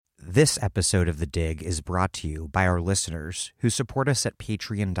This episode of The Dig is brought to you by our listeners who support us at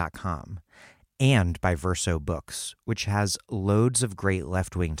patreon.com and by Verso Books, which has loads of great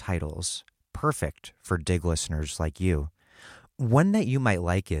left-wing titles, perfect for Dig listeners like you. One that you might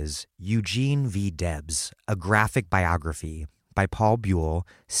like is Eugene v. Debs, a graphic biography by Paul Buell,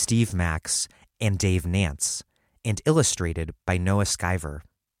 Steve Max, and Dave Nance, and illustrated by Noah Skyver.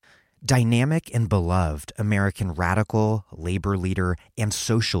 Dynamic and beloved American radical, labor leader, and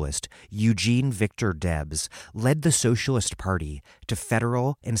socialist Eugene Victor Debs led the Socialist Party to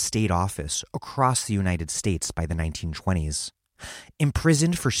federal and state office across the United States by the 1920s.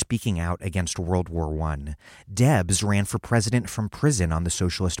 Imprisoned for speaking out against World War I, Debs ran for president from prison on the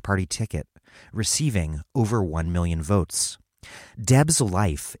Socialist Party ticket, receiving over 1 million votes. Debs'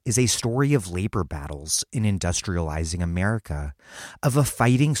 life is a story of labor battles in industrializing America, of a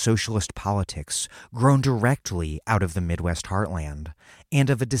fighting socialist politics grown directly out of the Midwest heartland,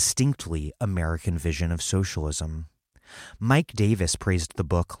 and of a distinctly American vision of socialism. Mike Davis praised the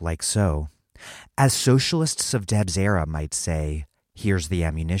book like so. As socialists of Debs' era might say, here's the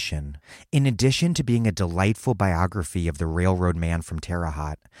ammunition. In addition to being a delightful biography of the railroad man from Terre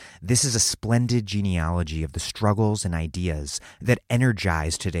Haute, this is a splendid genealogy of the struggles and ideas that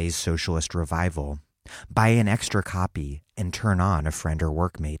energize today's socialist revival. Buy an extra copy and turn on a friend or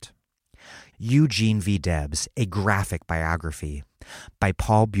workmate. Eugene v. Debs, a graphic biography by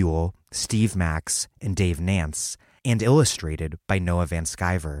Paul Buell, Steve Max, and Dave Nance, and illustrated by Noah Van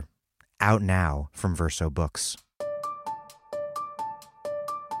Skyver. Out now from Verso Books.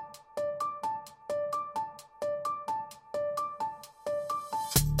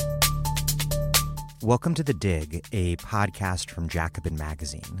 Welcome to The Dig, a podcast from Jacobin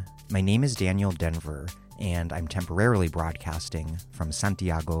Magazine. My name is Daniel Denver, and I'm temporarily broadcasting from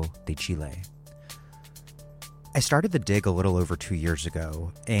Santiago de Chile. I started The Dig a little over 2 years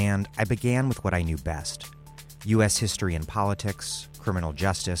ago, and I began with what I knew best: U.S. history and politics, criminal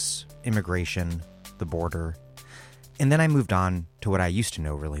justice, immigration, the border. And then I moved on to what I used to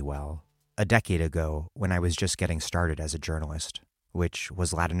know really well, a decade ago when I was just getting started as a journalist, which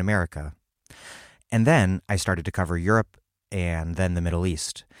was Latin America. And then I started to cover Europe and then the Middle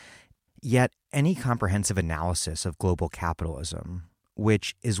East. Yet any comprehensive analysis of global capitalism,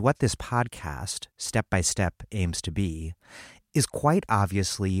 which is what this podcast, step by step, aims to be, is quite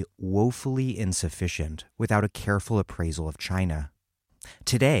obviously woefully insufficient without a careful appraisal of China.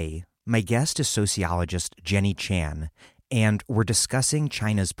 Today, my guest is sociologist Jenny Chan, and we're discussing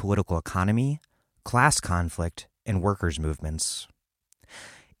China's political economy, class conflict, and workers' movements.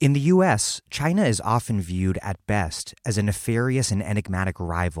 In the U.S., China is often viewed at best as a nefarious and enigmatic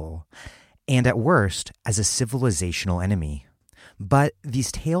rival, and at worst as a civilizational enemy. But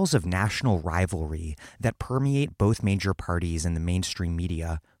these tales of national rivalry that permeate both major parties and the mainstream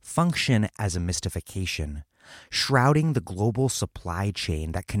media function as a mystification, shrouding the global supply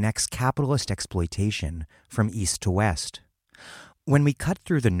chain that connects capitalist exploitation from east to west. When we cut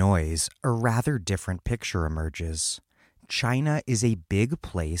through the noise, a rather different picture emerges. China is a big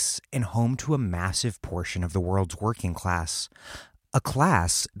place and home to a massive portion of the world's working class, a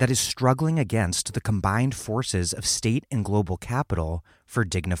class that is struggling against the combined forces of state and global capital for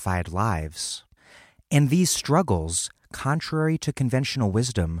dignified lives. And these struggles, contrary to conventional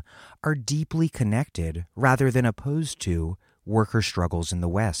wisdom, are deeply connected rather than opposed to worker struggles in the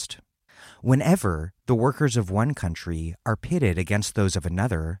West. Whenever the workers of one country are pitted against those of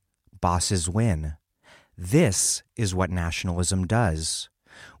another, bosses win. This is what nationalism does.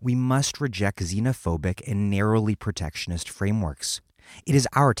 We must reject xenophobic and narrowly protectionist frameworks. It is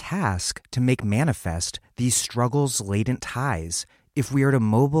our task to make manifest these struggles' latent ties if we are to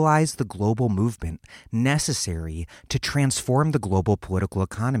mobilize the global movement necessary to transform the global political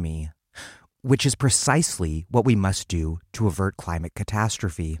economy, which is precisely what we must do to avert climate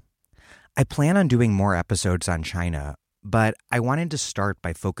catastrophe. I plan on doing more episodes on China, but I wanted to start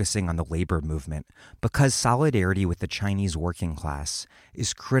by focusing on the labor movement because solidarity with the Chinese working class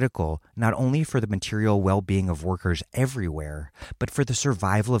is critical not only for the material well-being of workers everywhere, but for the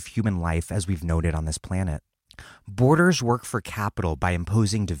survival of human life as we've noted on this planet. Borders work for capital by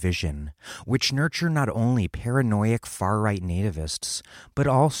imposing division, which nurture not only paranoid far-right nativists, but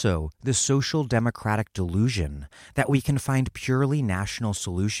also the social democratic delusion that we can find purely national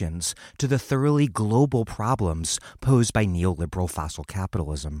solutions to the thoroughly global problems posed by neoliberal fossil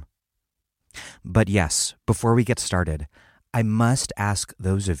capitalism. But yes, before we get started, I must ask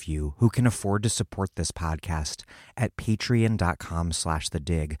those of you who can afford to support this podcast at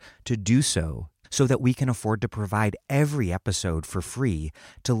patreon.com/thedig to do so that we can afford to provide every episode for free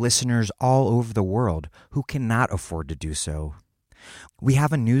to listeners all over the world who cannot afford to do so. We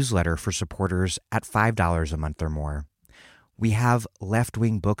have a newsletter for supporters at $5 a month or more. We have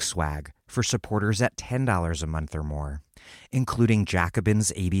left-wing book swag for supporters at $10 a month or more, including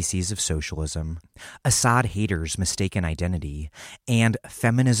Jacobin's ABCs of Socialism, Assad Haters' Mistaken Identity, and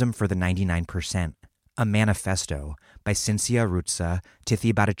Feminism for the 99%, a manifesto by Cynthia Rutza,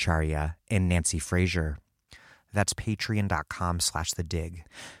 Tithi Bhattacharya, and Nancy Fraser. That's patreon.com/thedig.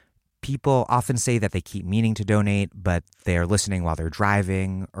 People often say that they keep meaning to donate, but they're listening while they're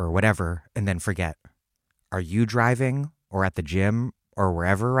driving or whatever, and then forget. Are you driving or at the gym or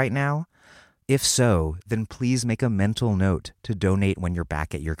wherever right now? If so, then please make a mental note to donate when you're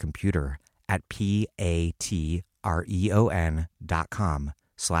back at your computer at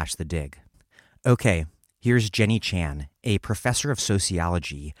patreon.com/thedig. Okay, here's Jenny Chan, a professor of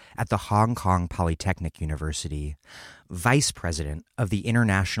sociology at the Hong Kong Polytechnic University, vice president of the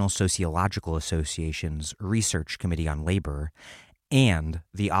International Sociological Association's Research Committee on Labor, and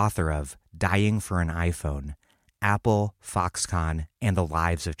the author of Dying for an iPhone, Apple, Foxconn, and the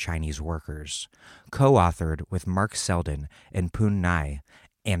Lives of Chinese Workers, co-authored with Mark Selden and Poon Nai,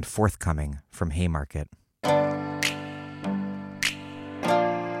 and forthcoming from Haymarket.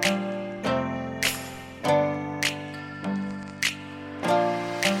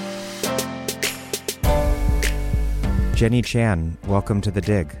 Jenny Chan, welcome to The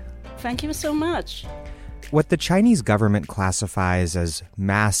Dig. Thank you so much. What the Chinese government classifies as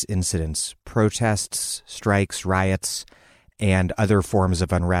mass incidents, protests, strikes, riots, and other forms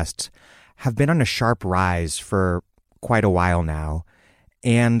of unrest have been on a sharp rise for quite a while now.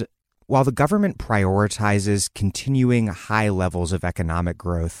 And while the government prioritizes continuing high levels of economic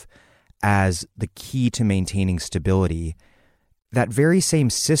growth as the key to maintaining stability, that very same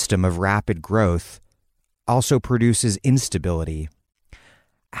system of rapid growth also produces instability.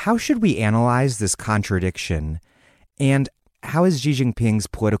 How should we analyze this contradiction, and how has Xi Jinping's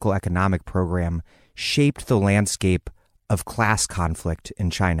political economic program shaped the landscape of class conflict in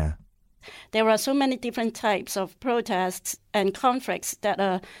China? There are so many different types of protests and conflicts that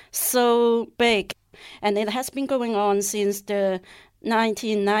are so big, and it has been going on since the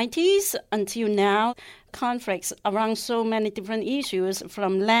 1990s until now. Conflicts around so many different issues,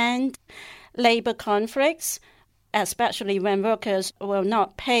 from land, labor conflicts, especially when workers were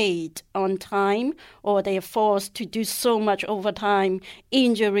not paid on time or they are forced to do so much overtime,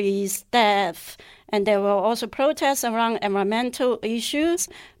 injuries, death. And there were also protests around environmental issues,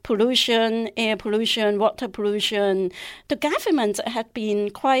 pollution, air pollution, water pollution. The government had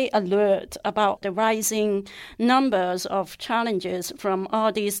been quite alert about the rising numbers of challenges from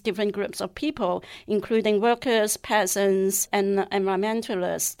all these different groups of people, including workers, peasants, and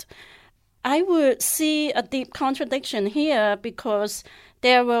environmentalists. I would see a deep contradiction here because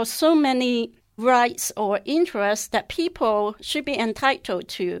there were so many rights or interests that people should be entitled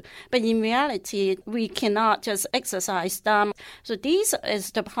to. But in reality, we cannot just exercise them. So this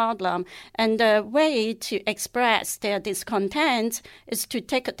is the problem. And the way to express their discontent is to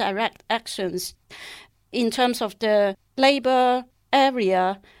take direct actions. In terms of the labor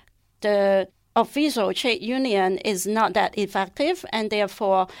area, the official trade union is not that effective, and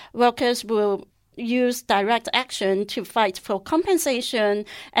therefore workers will use direct action to fight for compensation,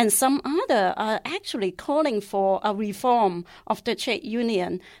 and some other are actually calling for a reform of the trade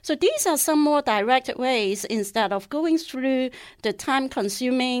union. So these are some more direct ways instead of going through the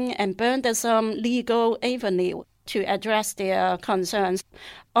time-consuming and burdensome legal avenue to address their concerns.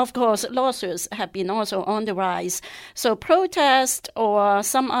 Of course, lawsuits have been also on the rise. So protest or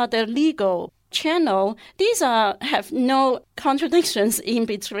some other legal channel, these have no contradictions in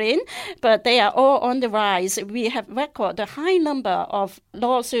between, but they are all on the rise. We have recorded a high number of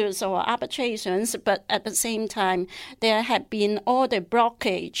lawsuits or arbitrations, but at the same time, there have been all the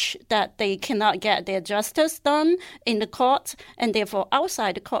blockage that they cannot get their justice done in the court, and therefore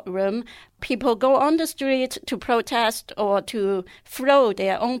outside the courtroom, people go on the street to protest or to throw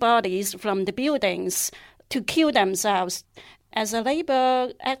their own bodies from the buildings to kill themselves. As a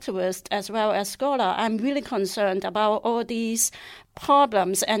labor activist as well as scholar, I'm really concerned about all these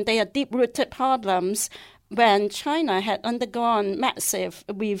problems, and they are deep-rooted problems. When China had undergone massive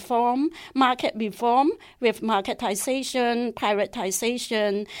reform, market reform, with marketization,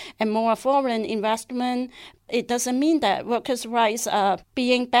 privatization, and more foreign investment, it doesn't mean that workers' rights are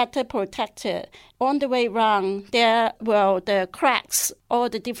being better protected. On the way around, there were the cracks, all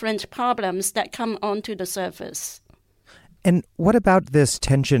the different problems that come onto the surface. And what about this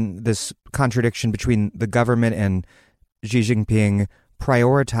tension, this contradiction between the government and Xi Jinping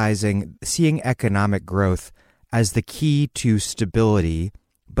prioritizing, seeing economic growth as the key to stability,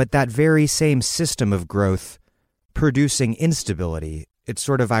 but that very same system of growth producing instability. It's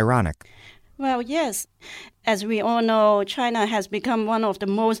sort of ironic. Well, yes. As we all know, China has become one of the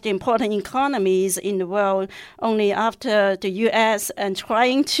most important economies in the world, only after the U.S. and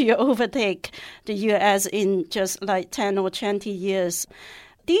trying to overtake the U.S. in just like 10 or 20 years.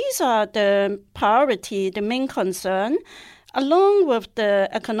 These are the priority, the main concern. Along with the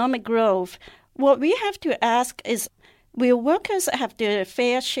economic growth, what we have to ask is, will workers have their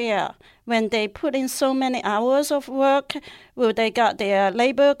fair share? When they put in so many hours of work, will they get their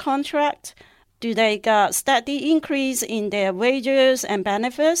labor contract? Do they get steady increase in their wages and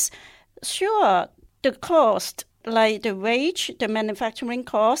benefits? Sure, the cost, like the wage, the manufacturing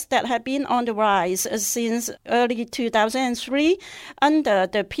cost that have been on the rise since early 2003 under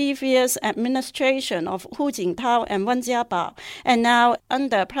the previous administration of Hu Jintao and Wen Jiabao. And now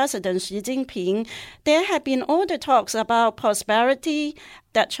under President Xi Jinping, there have been all the talks about prosperity,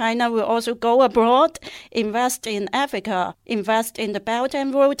 that China will also go abroad, invest in Africa, invest in the Belt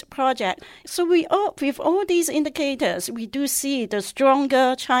and Road project. So with all these indicators, we do see the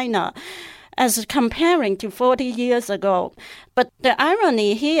stronger China as comparing to 40 years ago. But the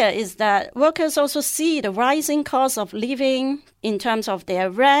irony here is that workers also see the rising cost of living in terms of their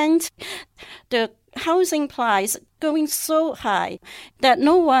rent, the housing price going so high that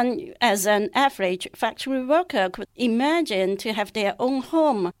no one, as an average factory worker, could imagine to have their own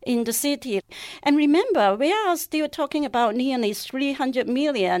home in the city. And remember, we are still talking about nearly 300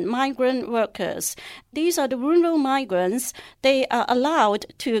 million migrant workers. These are the rural migrants. They are allowed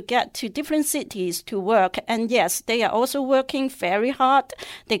to get to different cities to work. And yes, they are also working very hard.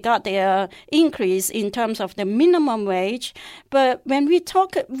 They got their increase in terms of the minimum wage. But when we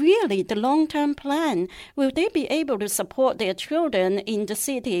talk really the long-term plan, will they be able to support their children in the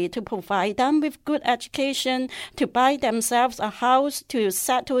city, to provide them with good education, to buy themselves a house, to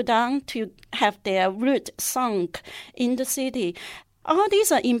settle down, to have their root sunk in the city? All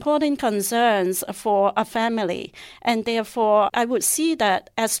these are important concerns for a family, and therefore I would see that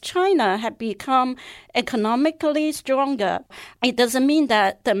as China had become economically stronger, it doesn't mean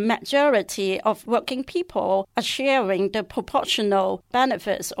that the majority of working people are sharing the proportional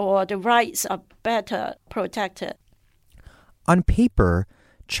benefits or the rights are better protected. On paper,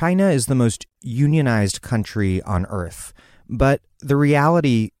 China is the most unionized country on earth, but the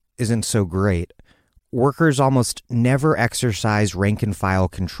reality isn't so great. Workers almost never exercise rank-and-file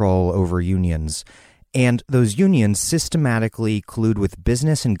control over unions, and those unions systematically collude with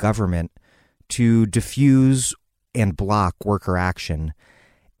business and government to diffuse and block worker action.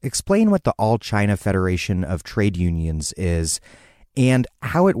 Explain what the All-China Federation of Trade Unions is and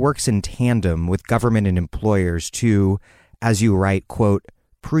how it works in tandem with government and employers to, as you write, quote,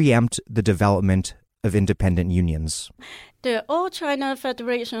 preempt the development of independent unions. The All-China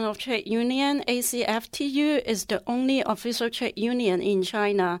Federation of Trade Union, ACFTU, is the only official trade union in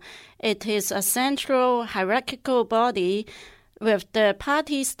China. It is a central hierarchical body with the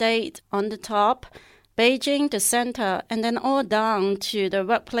party state on the top, Beijing the center, and then all down to the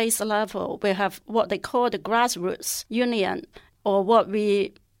workplace level. We have what they call the grassroots union, or what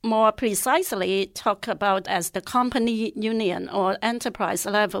we more precisely talk about as the company union or enterprise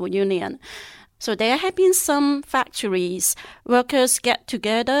level union. So there have been some factories. Workers get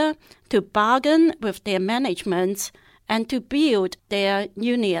together to bargain with their management and to build their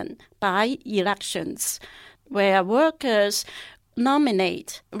union by elections, where workers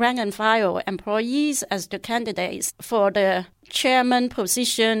nominate rank-and-file employees as the candidates for the chairman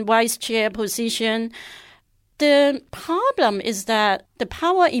position, vice chair position. The problem is that the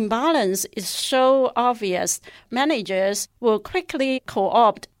power imbalance is so obvious. Managers will quickly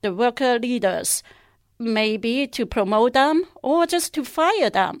co-opt the worker leaders, maybe to promote them or just to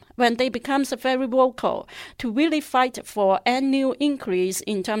fire them when they become very vocal, to really fight for annual increase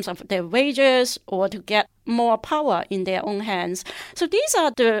in terms of their wages or to get more power in their own hands. So these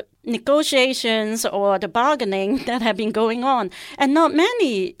are the negotiations or the bargaining that have been going on, and not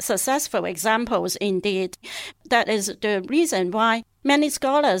many successful examples indeed. That is the reason why many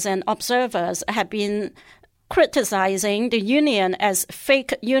scholars and observers have been criticizing the union as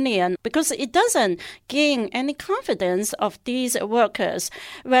fake union because it doesn't gain any confidence of these workers.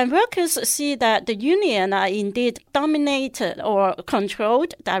 When workers see that the union are indeed dominated or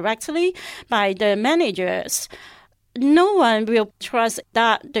controlled directly by the managers, no one will trust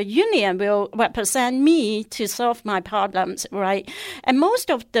that the union will represent me to solve my problems, right? And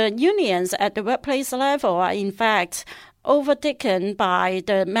most of the unions at the workplace level are in fact overtaken by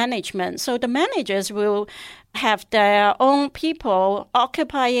the management. So the managers will have their own people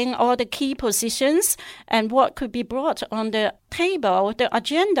occupying all the key positions and what could be brought on the table. The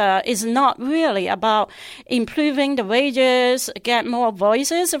agenda is not really about improving the wages, get more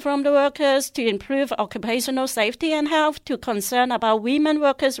voices from the workers, to improve occupational safety and health, to concern about women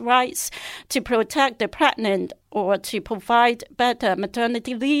workers' rights, to protect the pregnant, or to provide better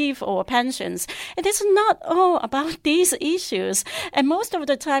maternity leave or pensions. It is not all about these issues. And most of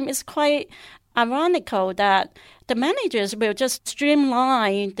the time it's quite ironical that the managers will just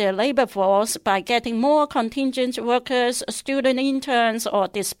streamline the labor force by getting more contingent workers, student interns, or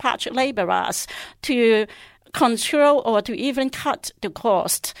dispatch laborers to control or to even cut the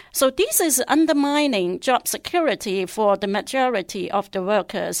cost. So this is undermining job security for the majority of the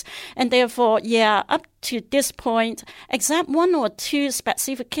workers. And therefore, up to this point, except one or two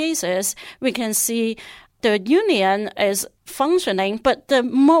specific cases, we can see the union is functioning, but the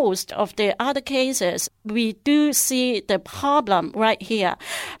most of the other cases, we do see the problem right here.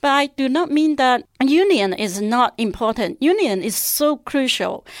 But I do not mean that union is not important. Union is so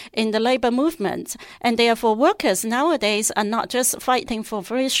crucial in the labor movement, and therefore workers nowadays are not just fighting for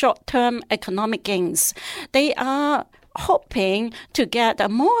very short-term economic gains. They are hoping to get a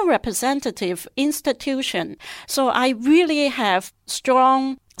more representative institution. So I really have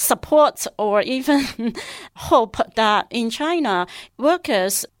strong support or even hope that in China,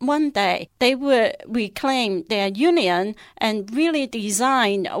 workers one day, they will reclaim their union and really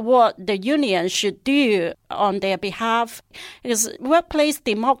design what the union should do on their behalf. Because workplace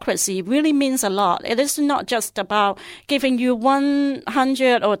democracy really means a lot. It is not just about giving you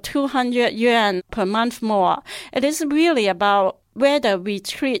 100 or 200 yuan per month more. It is really about whether we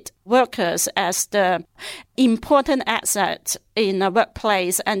treat workers as the important asset in a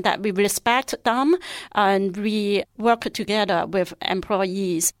workplace and that we respect them and we work together with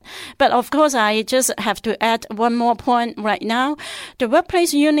employees. But of course, I just have to add one more point right now. The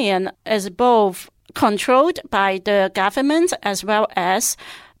workplace union is both controlled by the government as well as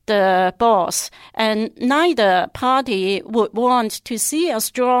the boss, and neither party would want to see a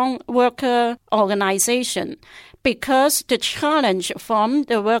strong worker organization, because the challenge from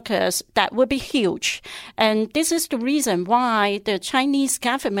the workers, that would be huge. And this is the reason why the Chinese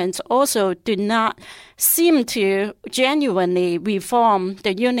government also do not seem to genuinely reform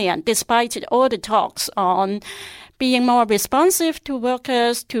the union, despite all the talks on being more responsive to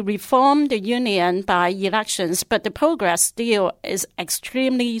workers, to reform the union by elections. But the progress still is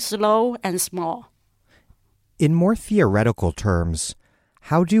extremely slow and small. In more theoretical terms,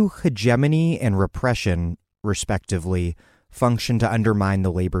 how do hegemony and repression, respectively, function to undermine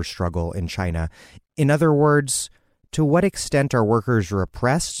the labor struggle in China? In other words, to what extent are workers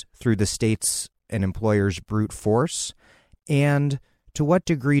repressed through the state's and employers' brute force? And to what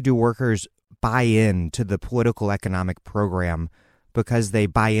degree do workers buy in to the political economic program because they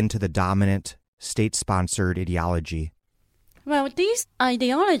buy into the dominant state-sponsored ideology? Well, this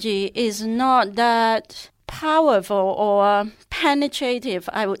ideology is not that powerful or penetrative,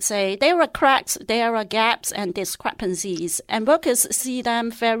 I would say. There are cracks, there are gaps and discrepancies, and workers see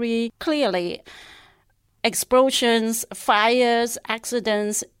them very clearly. Explosions, fires,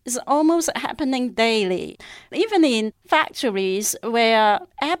 accidents is almost happening daily. Even in factories where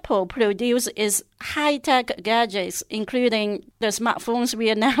Apple produces its high-tech gadgets, including the smartphones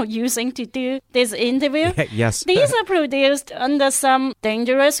we are now using to do this interview. Yes. These are produced under some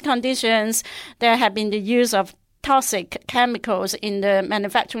dangerous conditions. There have been the use of toxic chemicals in the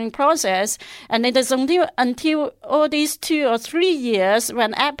manufacturing process, and it is until all these 2 or 3 years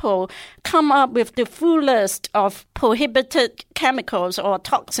when Apple come up with the full list of prohibited chemicals or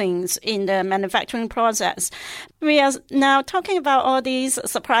toxins in the manufacturing process. We are now talking about all these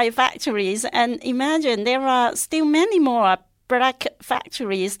supply factories, and imagine there are still many more black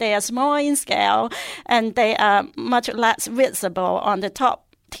factories. They are small in scale and they are much less visible on the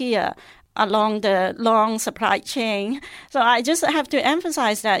top tier along the long supply chain. So I just have to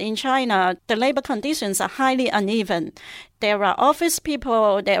emphasize that in China, the labor conditions are highly uneven. There are office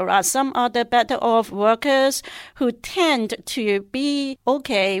people, there are some other better off workers who tend to be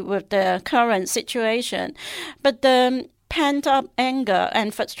okay with the current situation. But the pent-up anger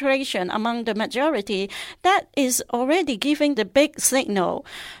and frustration among the majority, that is already giving the big signal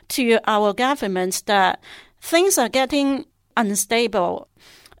to our government that things are getting unstable.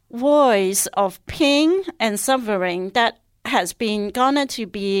 Voice of pain and suffering that has been gonna to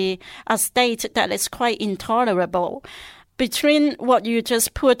be a state that is quite intolerable. Between what you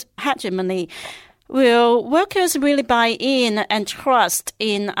just put, hegemony, will workers really buy in and trust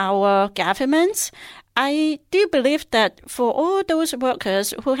in our governments? I do believe that for all those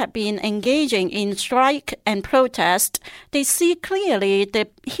workers who have been engaging in strike and protest, they see clearly the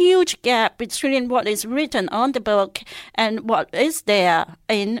huge gap between what is written on the book and what is there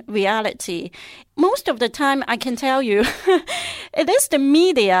in reality. Most of the time, I can tell you, it is the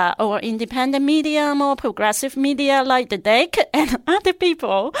media or independent media, more progressive media like The Dig and other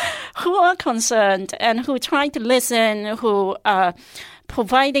people who are concerned and who try to listen, who are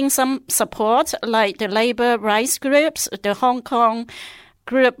providing some support, like the labor rights groups, the Hong Kong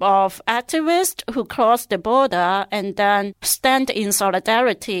group of activists who cross the border and then stand in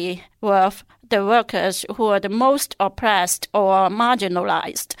solidarity with the workers who are the most oppressed or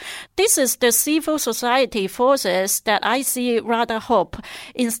marginalized. This is the civil society forces that I see rather hope.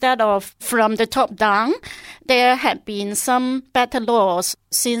 Instead of from the top down, there have been some better laws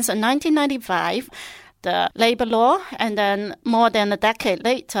since 1995. The labor law, and then more than a decade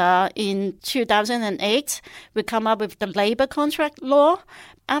later, in 2008, we come up with the labor contract law.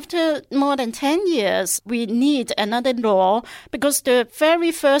 After more than 10 years, we need another law because the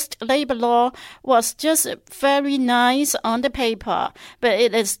very first labor law was just very nice on the paper, but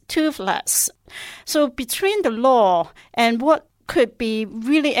it is toothless. So between the law and what could be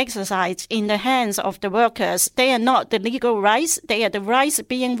really exercised in the hands of the workers, they are not the legal rights, they are the rights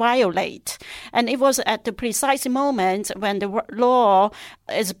being violated. And it was at the precise moment when the law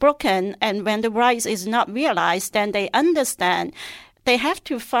is broken and when the rights is not realized, then they understand they have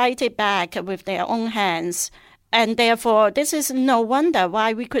to fight it back with their own hands. And therefore, this is no wonder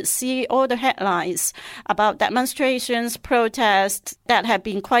why we could see all the headlines about demonstrations, protests that have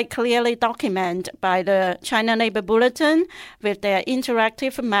been quite clearly documented by the China Labor Bulletin with their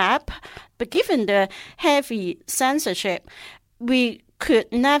interactive map. But given the heavy censorship, we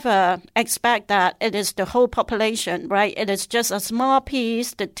could never expect that it is the whole population, right? It is just a small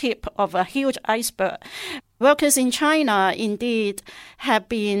piece, the tip of a huge iceberg. Workers in China, indeed, have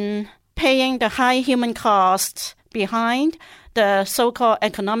been paying the high human costs behind the so-called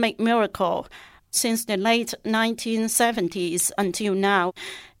economic miracle since the late 1970s until now.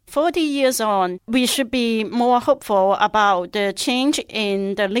 40 years on, we should be more hopeful about the change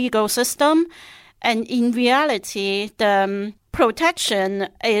in the legal system. And in reality, the protection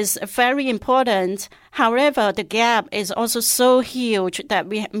is very important. However, the gap is also so huge that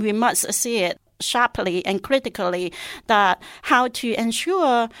we must see it sharply and critically, that how to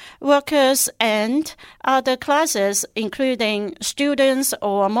ensure workers and other classes, including students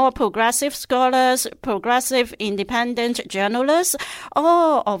or more progressive scholars, progressive independent journalists,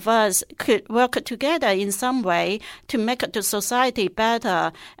 all of us could work together in some way to make the society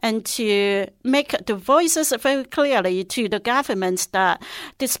better and to make the voices very clearly to the government that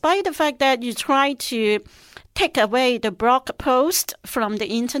despite the fact that you try to take away the blog post from the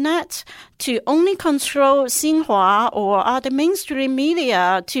internet, to only control Xinhua or other mainstream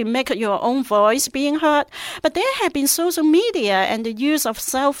media to make your own voice being heard. But there have been social media and the use of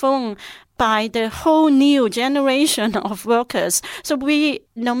cell phone by the whole new generation of workers. So we,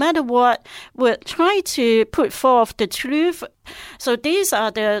 no matter what, will try to put forth the truth. So these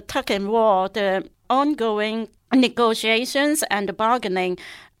are the tug and war, the ongoing negotiations and the bargaining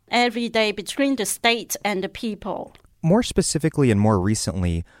every day between the state and the people. More specifically and more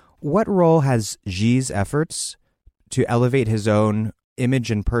recently, what role has Xi's efforts to elevate his own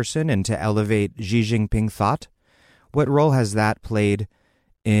image in person and to elevate Xi Jinping thought, what role has that played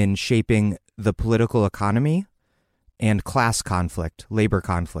in shaping the political economy and class conflict, labor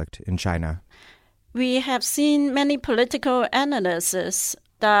conflict in China? We have seen many political analyses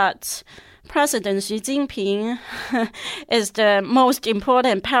that President Xi Jinping is the most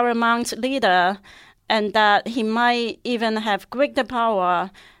important paramount leader and that he might even have greater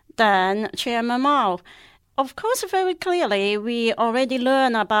power than Chairman Mao. Of course, very clearly, we already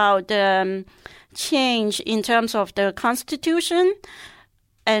learned about the change in terms of the constitution,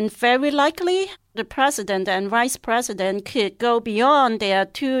 and very likely the president and vice president could go beyond their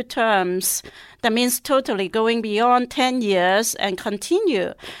 2 terms. That means totally going beyond 10 years and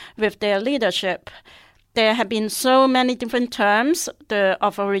continue with their leadership. There have been so many different terms, the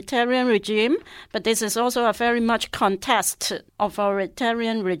authoritarian regime, but this is also a very much contested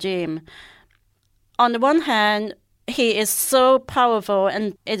authoritarian regime. On the one hand, he is so powerful,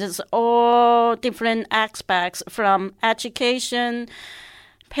 and it is all different aspects from education,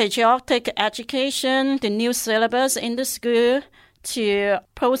 patriotic education, the new syllabus in the school, to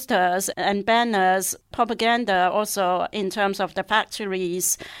posters and banners, propaganda also in terms of the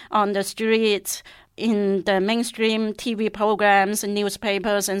factories, on the streets, in the mainstream TV programs and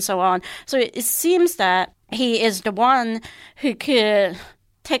newspapers and so on. So it seems that he is the one who could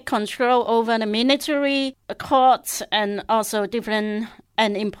take control over the military courts and also different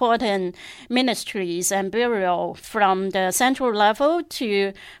and important ministries and bureaus from the central level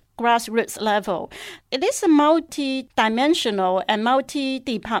to grassroots level. It is a multi-dimensional and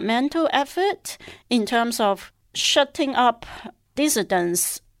multi-departmental effort in terms of shutting up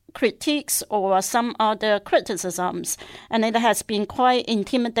dissidents, critiques, or some other criticisms. And it has been quite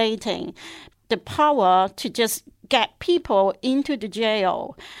intimidating. The power to just get people into the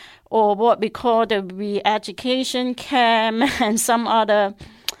jail, or what we call the re-education camp and some other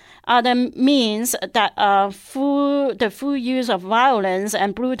means that are the full use of violence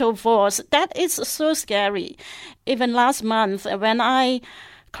and brutal force. That is so scary. Even last month, when I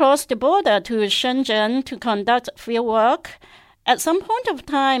crossed the border to Shenzhen to conduct field work, at some point of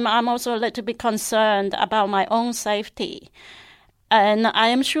time, I'm also a little bit concerned about my own safety. And I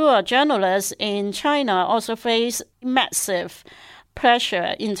am sure journalists in China also face massive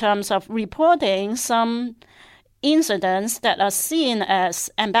pressure in terms of reporting some incidents that are seen as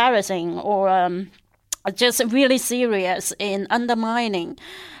embarrassing or just really serious in undermining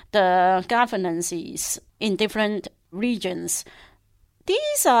the governances in different regions.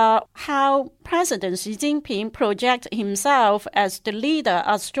 These are how President Xi Jinping projects himself as the leader,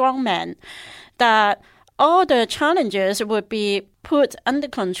 a strongman, that all the challenges would be put under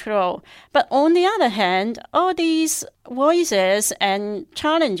control. But on the other hand, all these voices and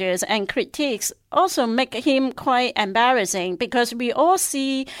challenges and critiques also make him quite embarrassing, because we all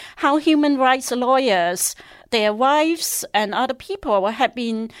see how human rights lawyers, their wives and other people have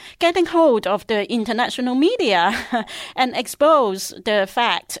been getting hold of the international media and expose the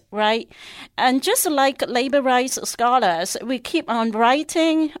fact, right? And just like labor rights scholars, we keep on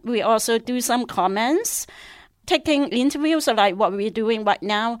writing. We also do some comments, taking interviews like what we're doing right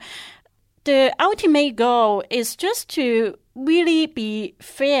now. The ultimate goal is just to really be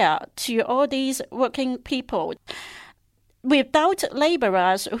fair to all these working people. Without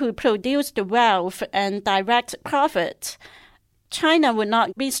laborers who produce the wealth and direct profit, China would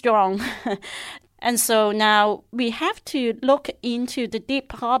not be strong. And so now we have to look into the deep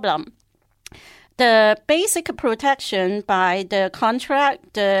problem. The basic protection by the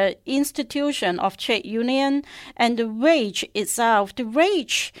contract, the institution of trade union, and the wage itself. The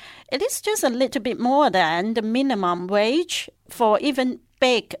wage, it is just a little bit more than the minimum wage for even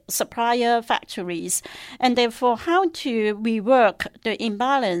big supplier factories, and therefore how to rework the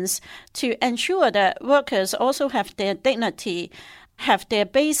imbalance to ensure that workers also have their dignity, have their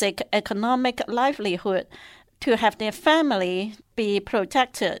basic economic livelihood, to have their family be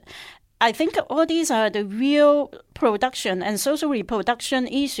protected. I think all these are the real production and social reproduction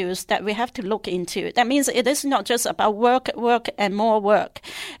issues that we have to look into. That means it is not just about work, and more work.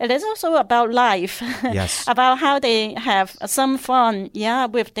 It is also about life, yes. About how they have some fun,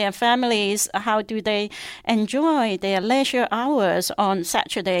 with their families. How do they enjoy their leisure hours on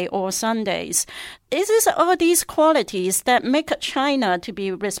Saturday or Sundays? It is all these qualities that make China to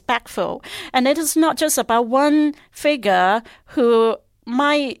be respectful. And it is not just about one figure who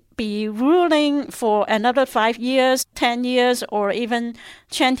might be ruling for another 5 years, 10 years, or even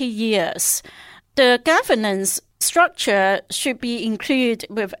 20 years. The governance structure should be included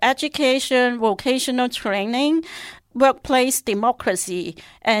with education, vocational training, workplace democracy,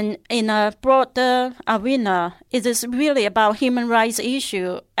 and in a broader arena, it is really about human rights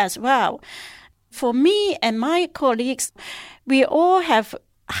issue as well. For me and my colleagues, we all have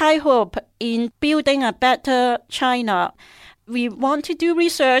high hope in building a better China. We want to do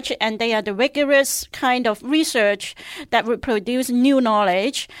research, and they are the rigorous kind of research that will produce new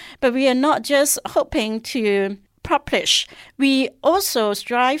knowledge. But we are not just hoping to publish. We also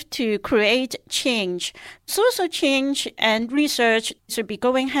strive to create change. Social change and research should be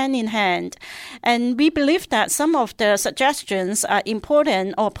going hand in hand. And we believe that some of the suggestions are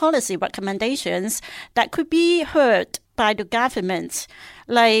important, or policy recommendations that could be heard by the government,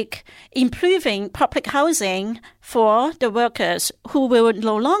 like improving public housing for the workers who will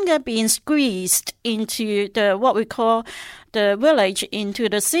no longer be squeezed into what we call the village into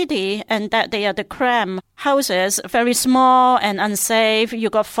the city, and that they are the cram houses, very small and unsafe. You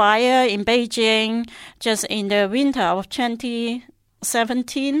got fire in Beijing just in the winter of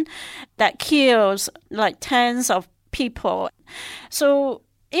 2017 that kills like tens of people. So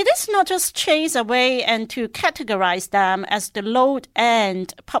it is not just chase away and to categorize them as the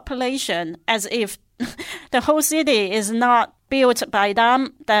low-end population, as if the whole city is not built by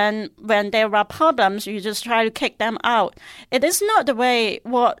them. Then when there are problems, you just try to kick them out. It is not the way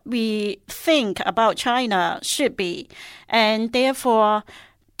what we think about China should be. And therefore,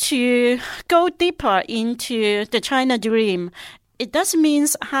 to go deeper into the China dream, it does mean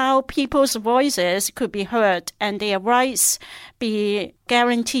how people's voices could be heard and their rights be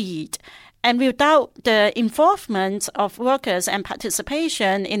guaranteed. And without the involvement of workers and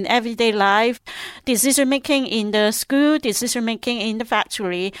participation in everyday life, decision-making in the school, decision-making in the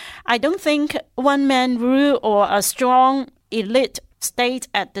factory, I don't think one-man rule or a strong elite state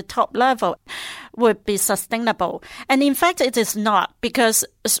at the top level would be sustainable. And in fact, it is not, because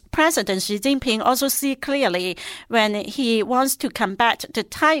President Xi Jinping also see clearly when he wants to combat the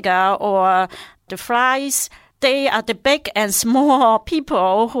tiger or the flies. They are the big and small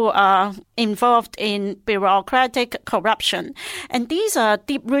people who are involved in bureaucratic corruption. And these are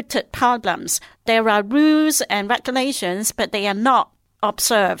deep-rooted problems. There are rules and regulations, but they are not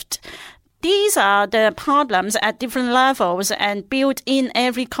observed. These are the problems at different levels and built in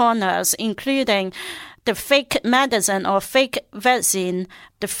every corners, including the fake medicine or fake vaccine,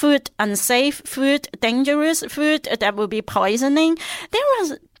 the food, unsafe food, dangerous food that will be poisoning. There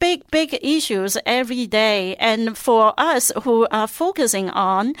are big issues every day. And for us who are focusing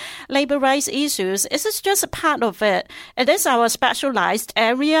on labor rights issues, this is just a part of it. It is our specialized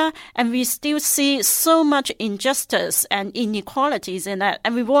area, and we still see so much injustice and inequalities in it.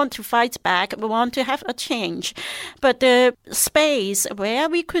 And we want to fight back. We want to have a change. But the space where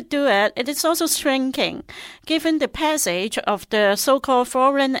we could do it, it is also shrinking. Given the passage of the so-called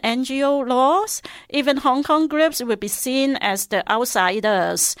foreign NGO laws, even Hong Kong groups will be seen as the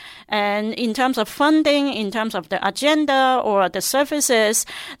outsiders. And in terms of funding, in terms of the agenda or the services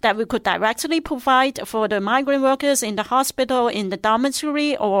that we could directly provide for the migrant workers in the hospital, in the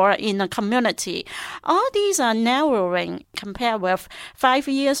dormitory, or in the community, all these are narrowing compared with 5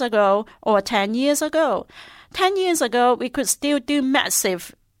 years ago or 10 years ago. 10 years ago, we could still do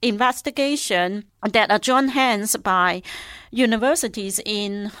massive investigation that are joined hands by universities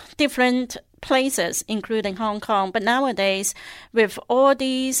in different places, including Hong Kong. But nowadays, with all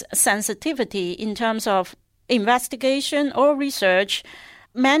these sensitivity in terms of investigation or research,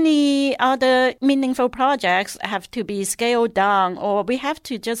 many other meaningful projects have to be scaled down, or we have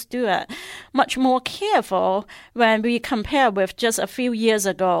to just do it much more careful when we compare with just a few years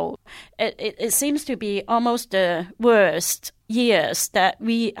ago. It seems to be almost the worst years that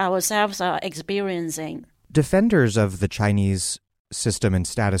we ourselves are experiencing. Defenders of the Chinese system and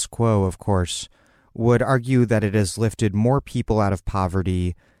status quo, of course, would argue that it has lifted more people out of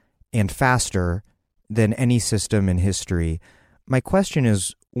poverty and faster than any system in history. My question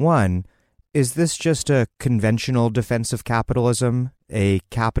is, one, is this just a conventional defense of capitalism, a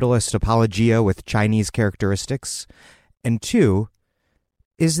capitalist apologia with Chinese characteristics? And two,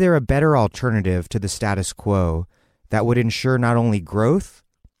 is there a better alternative to the status quo that would ensure not only growth,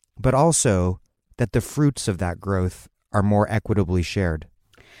 but also that the fruits of that growth are more equitably shared?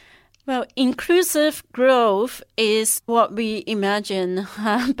 Well, inclusive growth is what we imagine,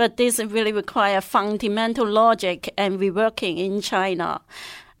 but this really requires fundamental logic and reworking in China.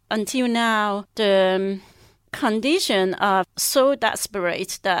 Until now, the conditions are so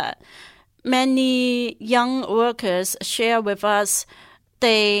desperate that many young workers share with us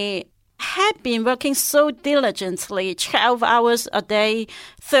they have been working so diligently, 12 hours a day,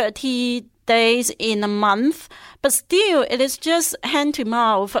 30 days in a month, but still it is just hand to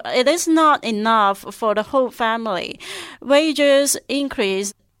mouth. It is not enough for the whole family. Wages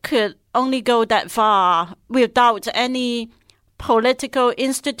increase could only go that far without any political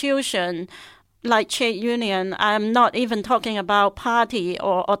institution like trade union. I'm not even talking about party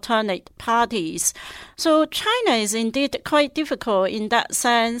or alternate parties. So China is indeed quite difficult in that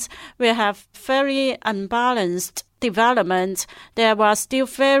sense. We have very unbalanced development. There are still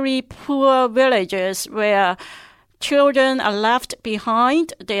very poor villages where children are left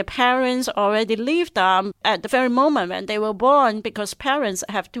behind. Their parents already leave them at the very moment when they were born because parents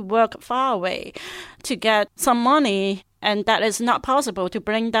have to work far away to get some money, and that is not possible to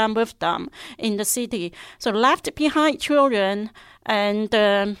bring them with them in the city. So left behind children and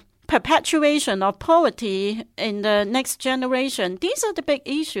the perpetuation of poverty in the next generation, these are the big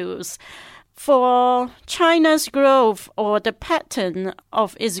issues. For China's growth or the pattern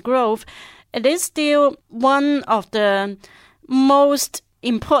of its growth, it is still one of the most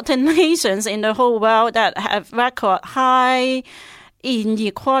important nations in the whole world that have record high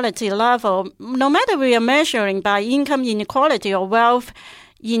inequality level. No matter we are measuring by income inequality or wealth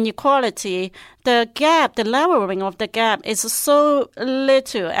inequality, the gap, the narrowing of the gap is so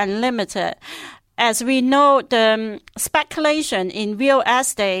little and limited. As we know, the speculation in real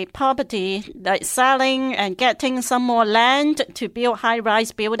estate property, like selling and getting some more land to build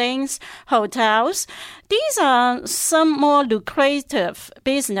high-rise buildings, hotels, these are some more lucrative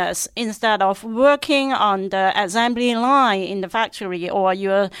business instead of working on the assembly line in the factory, or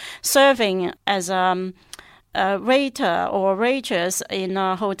you're serving as a waiter or waitress in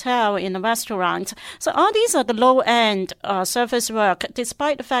a hotel, in a restaurant. So all these are the low-end service work.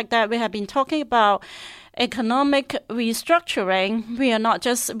 Despite the fact that we have been talking about economic restructuring, we are not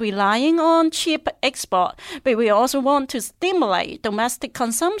just relying on cheap export, but we also want to stimulate domestic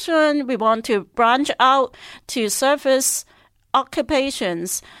consumption. We want to branch out to service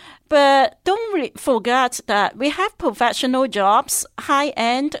occupations. But don't forget that we have professional jobs,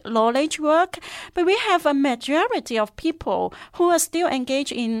 high-end knowledge work, but we have a majority of people who are still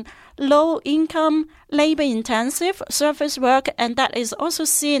engaged in low-income, labor-intensive service work, and that is also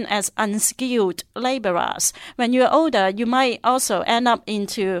seen as unskilled laborers. When you're older, you might also end up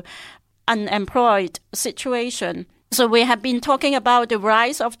into unemployed situation. So we have been talking about the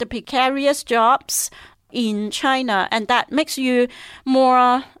rise of the precarious jobs in China, and that makes you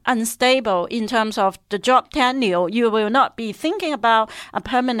more unstable in terms of the job tenure. You will not be thinking about a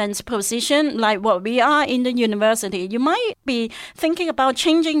permanent position like what we are in the university. You might be thinking about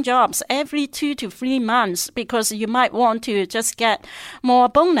changing jobs every 2 to 3 months because you might want to just get more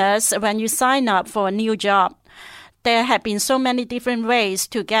bonus when you sign up for a new job. There have been so many different ways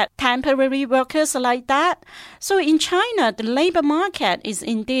to get temporary workers like that. So in China, the labor market is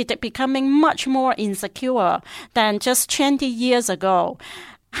indeed becoming much more insecure than just 20 years ago.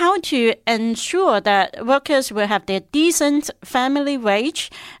 How to ensure that workers will have their decent family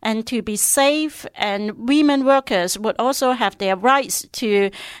wage and to be safe, and women workers would also have their rights to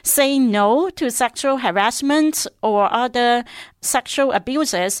say no to sexual harassment or other sexual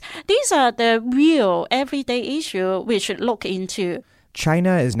abuses. These are the real everyday issue we should look into.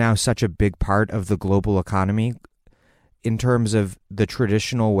 China is now such a big part of the global economy in terms of the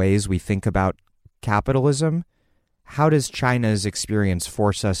traditional ways we think about capitalism. How does China's experience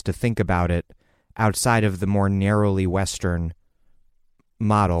force us to think about it outside of the more narrowly Western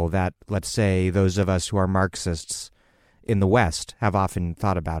model that, let's say, those of us who are Marxists in the West have often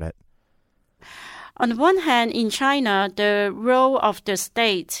thought about it? On the one hand, in China, the role of the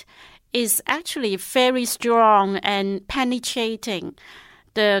state is actually very strong and penetrating.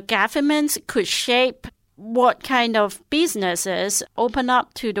 The government could shape what kind of businesses open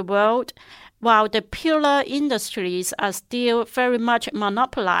up to the world, while the pillar industries are still very much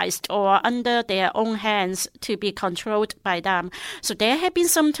monopolized or under their own hands to be controlled by them. So there have been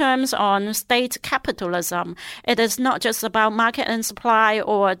some terms on state capitalism. It is not just about market and supply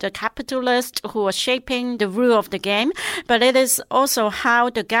or the capitalists who are shaping the rule of the game, but it is also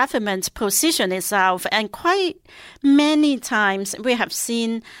how the government positions itself. And quite many times we have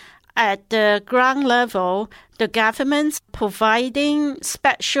seen at the ground level, the government providing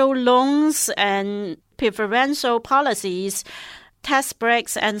special loans and preferential policies, tax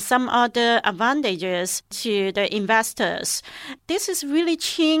breaks, and some other advantages to the investors. This is really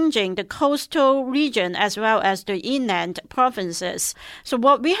changing the coastal region as well as the inland provinces. So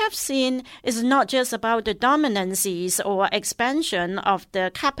what we have seen is not just about the dominancies or expansion of the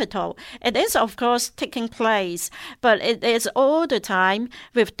capital. It is, of course, taking place, but it is all the time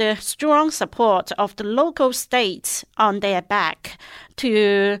with the strong support of the local states on their back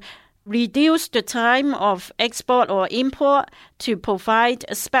to reduce the time of export or import, to provide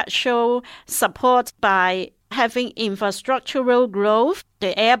special support by having infrastructural growth,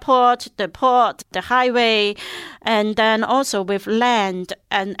 the airport, the port, the highway, and then also with land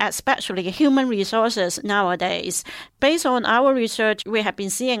and especially human resources nowadays. Based on our research, we have been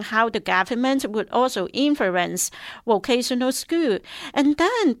seeing how the government would also influence vocational school and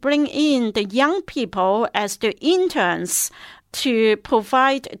then bring in the young people as the interns to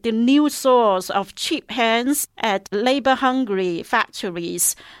provide the new source of cheap hands at labor-hungry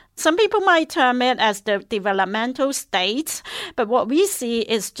factories. Some people might term it as the developmental state, but what we see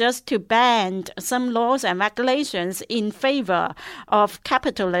is just to ban some laws and regulations in favor of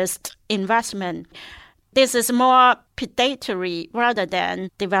capitalist investment. This is more predatory rather than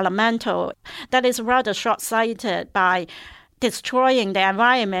developmental. That is rather short-sighted by destroying the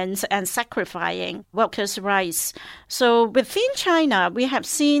environment and sacrificing workers' rights. So within China, we have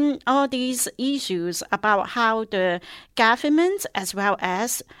seen all these issues about how the government as well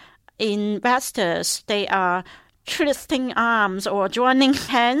as investors, they are twisting arms or joining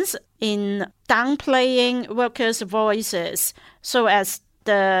hands in downplaying workers' voices so as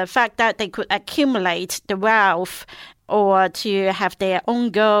the fact that they could accumulate the wealth or to have their own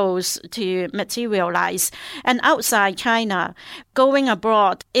goals to materialize. And outside China, going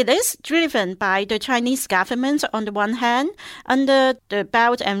abroad, it is driven by the Chinese government on the one hand, under the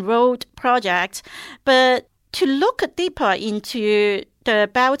Belt and Road Project. But to look deeper into the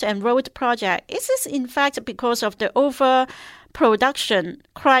Belt and Road Project, is this in fact because of the overproduction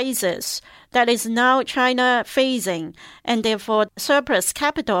crisis that is now China facing, and therefore surplus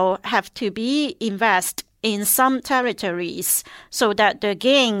capital have to be invested in some territories so that the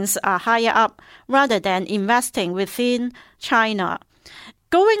gains are higher up rather than investing within China.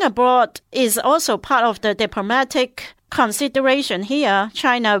 Going abroad is also part of the diplomatic consideration here.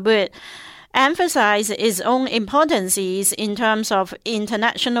 China would emphasize its own importances in terms of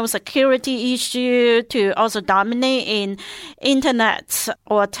international security issue, to also dominate in internet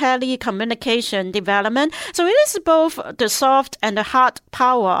or telecommunication development. So it is both the soft and the hard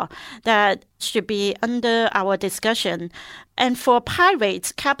power that should be under our discussion. And for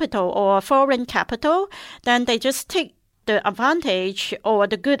private capital or foreign capital, then they just take the advantage or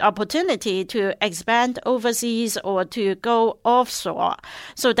the good opportunity to expand overseas or to go offshore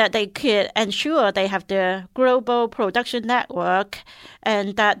so that they could ensure they have the global production network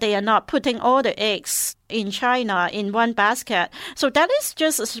and that they are not putting all the eggs in China in one basket. So that is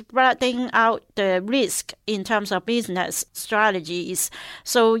just spreading out the risk in terms of business strategies.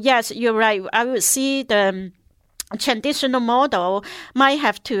 So yes, you're right. I would see the traditional model might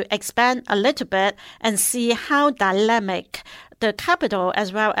have to expand a little bit and see how dynamic the capital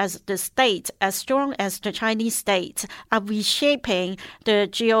as well as the state, as strong as the Chinese state, are reshaping the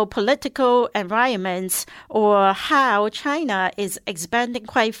geopolitical environments, or how China is expanding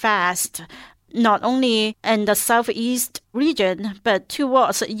quite fast, not only in the southeast region, but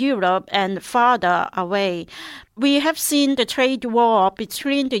towards Europe and farther away. We have seen the trade war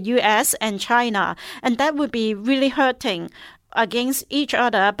between the US and China, and that would be really hurting against each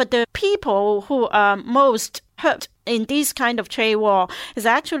other. But the people who are most hurt in this kind of trade war is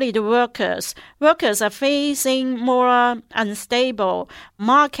actually the workers. Workers are facing more unstable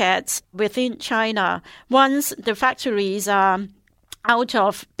markets within China. Once the factories are out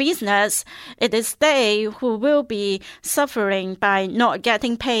of business, it is they who will be suffering by not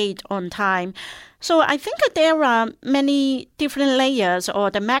getting paid on time. So I think that there are many different layers or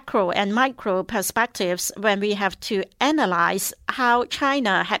the macro and micro perspectives when we have to analyze how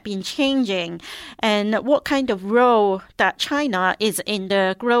China had been changing and what kind of role that China is in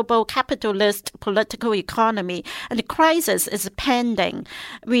the global capitalist political economy. And the crisis is pending.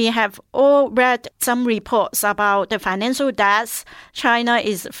 We have all read some reports about the financial debts China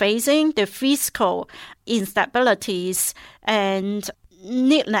is facing, the fiscal instabilities, and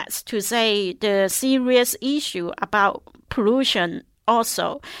needless to say, the serious issue about pollution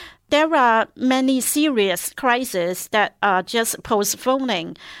also. There are many serious crises that are just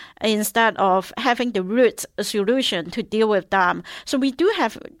postponing instead of having the root solution to deal with them. So we do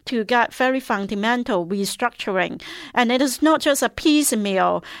have to get very fundamental restructuring. And it is not just a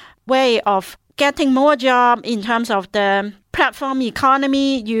piecemeal way of getting more jobs in terms of the platform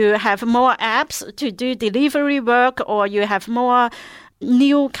economy. You have more apps to do delivery work, or you have more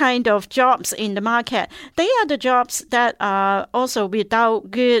new kind of jobs in the market. They are the jobs that are also without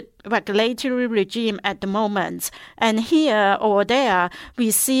good regulatory regime at the moment. And here or there,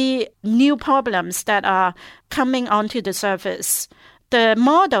 we see new problems that are coming onto the surface. The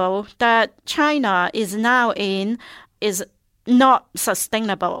model that China is now in is not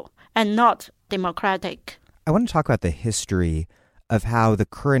sustainable and not democratic. I want to talk about the history of how the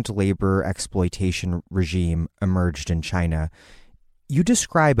current labor exploitation regime emerged in China. You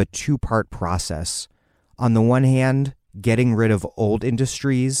describe a two-part process. On the one hand, getting rid of old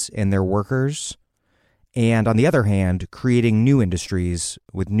industries and their workers, and on the other hand, creating new industries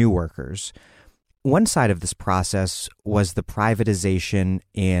with new workers. One side of this process was the privatization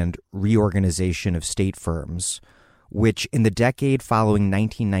and reorganization of state firms, which in the decade following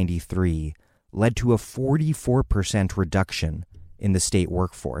 1993 led to a 44% reduction in the state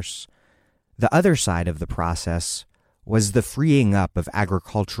workforce. The other side of the process was the freeing up of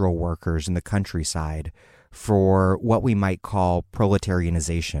agricultural workers in the countryside for what we might call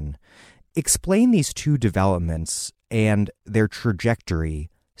proletarianization. Explain these two developments and their trajectory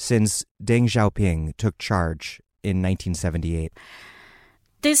since Deng Xiaoping took charge in 1978.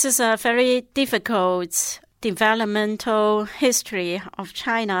 This is a very difficult developmental history of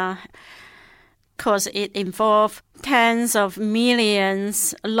China, because it involved tens of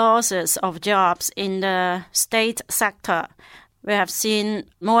millions losses of jobs in the state sector. We have seen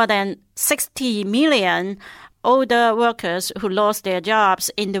more than 60 million older workers who lost their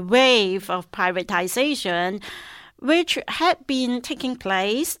jobs in the wave of privatization, which had been taking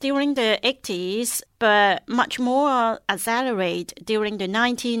place during the 80s, but much more accelerated during the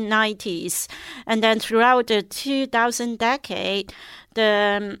 1990s. And then throughout the 2000 decade,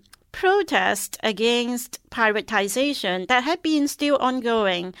 the protest against privatization that had been still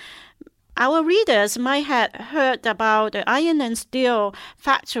ongoing. Our readers might have heard about the iron and steel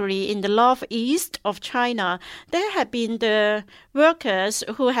factory in the northeast of China. There had been the workers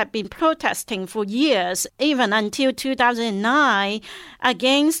who had been protesting for years, even until 2009,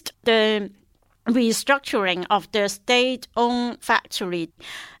 against the restructuring of the state-owned factory.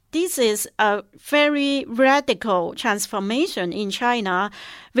 This is a very radical transformation in China,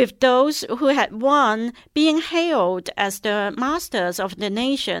 with those who had won being hailed as the masters of the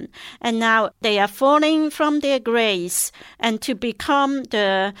nation, and now they are falling from their grace and to become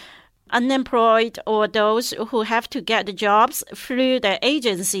the unemployed or those who have to get the jobs through the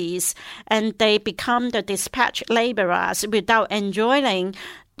agencies, and they become the dispatch laborers without enjoying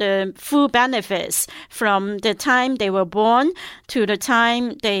the full benefits from the time they were born to the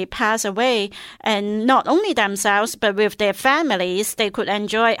time they pass away. And not only themselves, but with their families, they could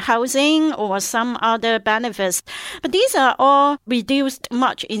enjoy housing or some other benefits. But these are all reduced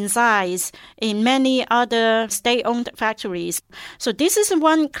much in size in many other state-owned factories. So this is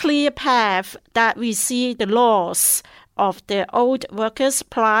one clear path that we see the loss of the old workers'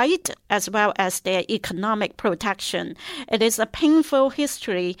 plight as well as their economic protection. It is a painful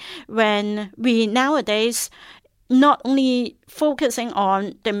history when we nowadays not only focusing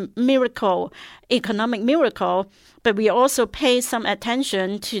on the miracle, economic miracle, but we also pay some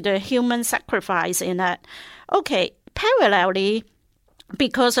attention to the human sacrifice in it. Okay, parallelly,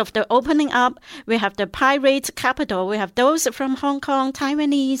 because of the opening up, we have the pirate capital. We have those from Hong Kong,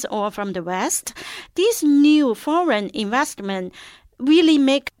 Taiwanese, or from the West. These new foreign investment really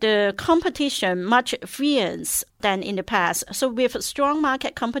make the competition much fierce than in the past. So with strong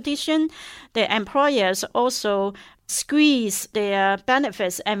market competition, the employers also squeeze their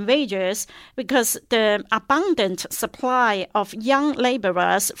benefits and wages because the abundant supply of young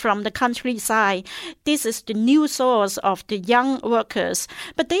laborers from the countryside, this is the new source of the young workers,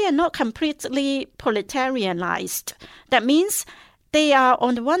 but they are not completely proletarianized. That means they are,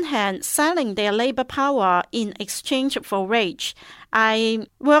 on the one hand, selling their labor power in exchange for wage. I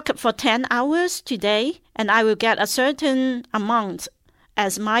work for 10 hours today, and I will get a certain amount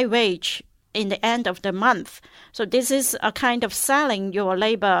as my wage in the end of the month. So this is a kind of selling your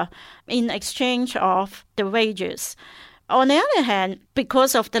labor in exchange of the wages. On the other hand,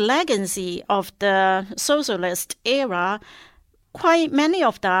 because of the legacy of the socialist era, quite many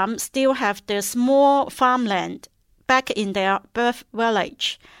of them still have the small farmland back in their birth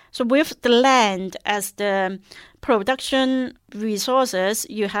village. So with the land as the production resources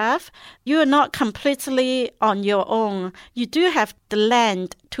you have, you are not completely on your own. You do have the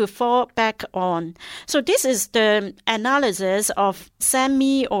land to fall back on. So this is the analysis of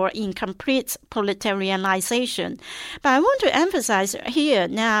semi or incomplete proletarianization. But I want to emphasize here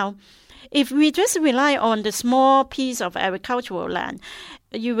now, if we just rely on the small piece of agricultural land,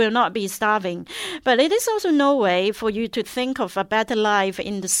 you will not be starving. But it is also no way for you to think of a better life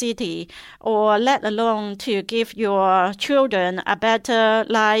in the city, or let alone to give your children a better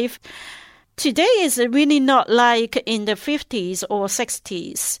life. Today is really not like in the 50s or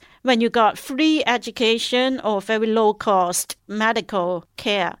 60s when you got free education or very low-cost medical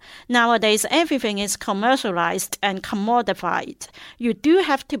care. Nowadays, everything is commercialized and commodified. You do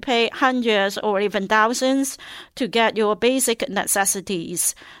have to pay hundreds or even thousands to get your basic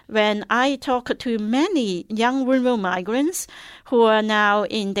necessities. When I talk to many young rural migrants who are now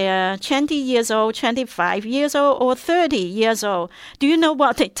in their 20 years old, 25 years old, or 30 years old, do you know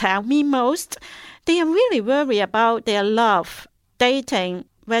what they tell me most? They are really worried about their love, dating,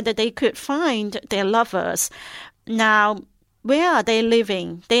 whether they could find their lovers. Now, where are they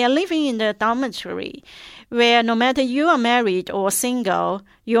living? They are living in the dormitory, where no matter you are married or single,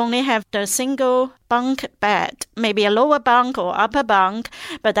 you only have the single bunk bed, maybe a lower bunk or upper bunk,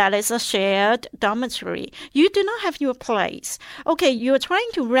 but that is a shared dormitory. You do not have your place. Okay, you are trying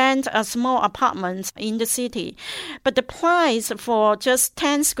to rent a small apartment in the city, but the price for just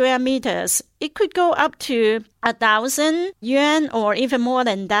 10 square meters, it could go up to 1,000 yuan or even more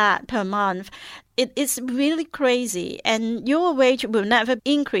than that per month. It is really crazy, and your wage will never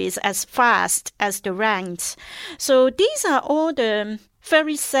increase as fast as the rent. So these are all the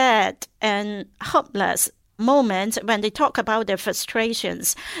very sad and hopeless moments when they talk about their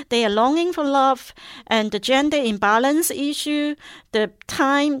frustrations. They are longing for love, and the gender imbalance issue, the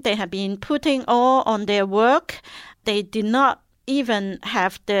time they have been putting all on their work, they did not even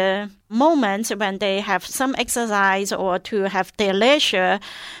have the moments when they have some exercise or to have their leisure.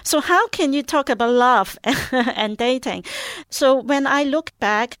 So how can you talk about love and dating? So when I look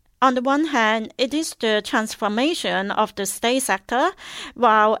back, on the one hand, it is the transformation of the state sector,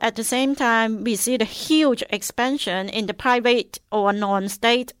 while at the same time we see the huge expansion in the private or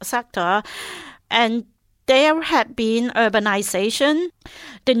non-state sector. And there had been urbanization,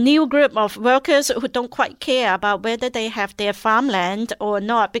 the new group of workers who don't quite care about whether they have their farmland or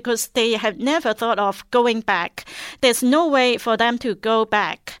not because they have never thought of going back. There's no way for them to go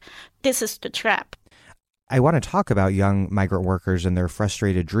back. This is the trap. I want to talk about young migrant workers and their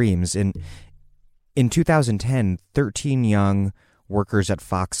frustrated dreams. In 2010, 13 young workers at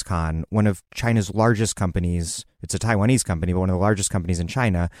Foxconn, one of China's largest companies, it's a Taiwanese company, but one of the largest companies in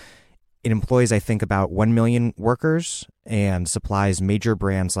China, it employs, I think, about 1 million workers and supplies major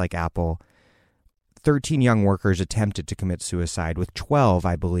brands like Apple. 13 young workers attempted to commit suicide, with 12,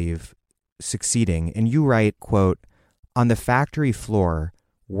 I believe, succeeding. And you write, quote, "On the factory floor,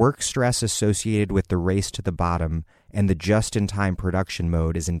 work stress associated with the race to the bottom and the just-in-time production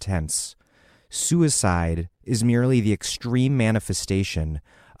mode is intense. Suicide is merely the extreme manifestation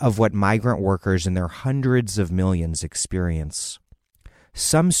of what migrant workers in their hundreds of millions experience.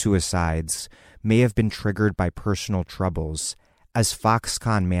 Some suicides may have been triggered by personal troubles, as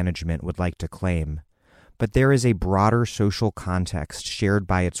Foxconn management would like to claim, but there is a broader social context shared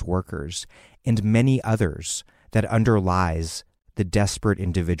by its workers and many others that underlies the desperate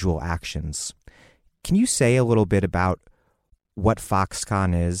individual actions." Can you say a little bit about what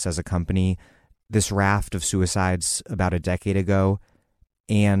Foxconn is as a company, this raft of suicides about a decade ago,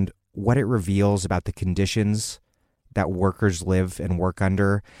 and what it reveals about the conditions that workers live and work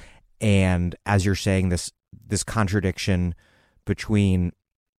under, and, as you're saying, this contradiction between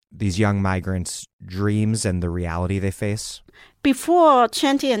these young migrants' dreams and the reality they face? Before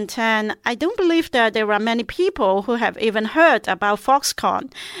 2010, I don't believe that there are many people who have even heard about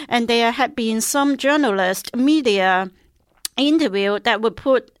Foxconn. And there had been some journalist media interview that would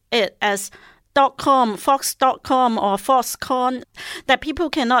put it as .com, Fox.com or Foxconn, that people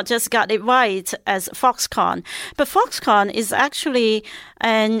cannot just get it right as Foxconn. But Foxconn is actually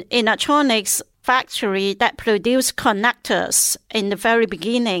an electronics factory that produced connectors in the very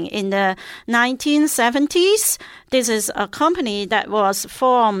beginning in the 1970s. This is a company that was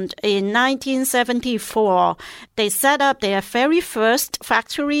formed in 1974. They set up their very first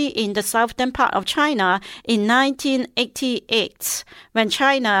factory in the southern part of China in 1988, when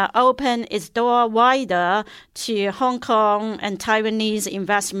China opened its door wider to Hong Kong and Taiwanese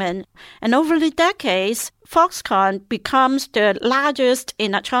investment. And over the decades, Foxconn becomes the largest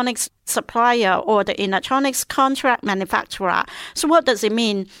electronics supplier or the electronics contract manufacturer. So what does it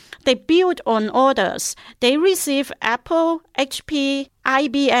mean? They build on orders. They receive Apple, HP,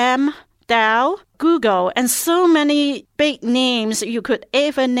 IBM, Dell, Google, and so many big names you could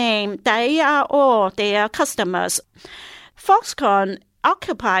ever name. They are all their customers. Foxconn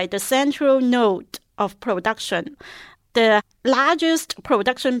occupied the central node of production. The largest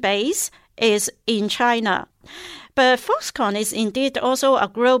production base is in China. But Foxconn is indeed also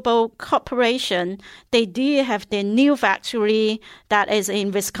a global corporation. They do have their new factory that is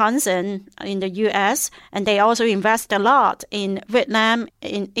in Wisconsin in the US, and they also invest a lot in Vietnam,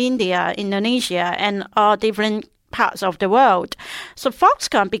 in India, Indonesia, and all different parts of the world. So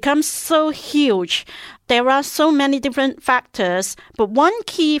Foxconn becomes so huge. There are so many different factors, but one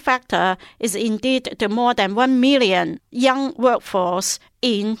key factor is indeed the more than 1 million young workforce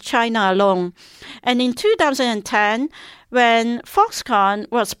in China alone. And in 2010, when Foxconn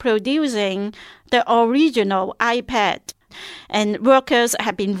was producing the original iPad, and workers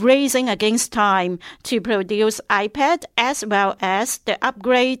have been racing against time to produce iPad as well as the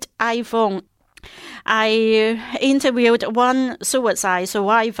upgrade iPhone. I interviewed one suicide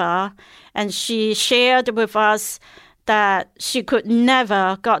survivor, and she shared with us that she could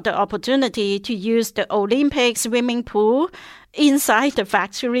never got the opportunity to use the Olympic swimming pool inside the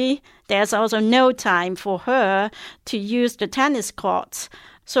factory. There's also no time for her to use the tennis courts.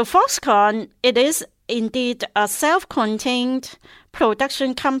 So Foxconn, it is indeed a self-contained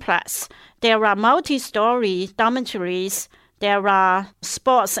production complex. There are multi-story dormitories. There are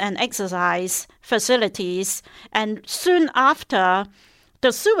sports and exercise facilities. And soon after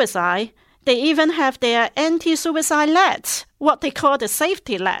the suicide, they even have their anti-suicide nets, what they call the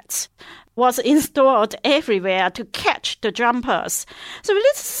safety nets. was installed everywhere to catch the jumpers. So it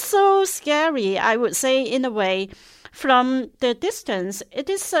is so scary, I would say, in a way. From the distance, it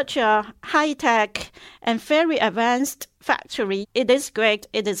is such a high-tech and very advanced factory. It is great,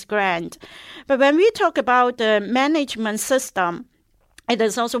 it is grand. But when we talk about the management system, it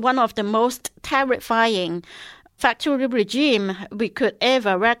is also one of the most terrifying factory regime we could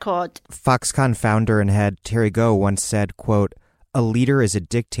ever record. Foxconn founder and head Terry Gou once said, quote, "A leader is a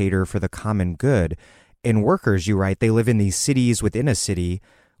dictator for the common good. And workers, you write, they live in these cities within a city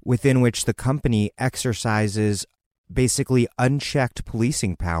within which the company exercises basically unchecked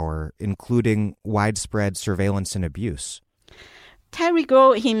policing power, including widespread surveillance and abuse." Terry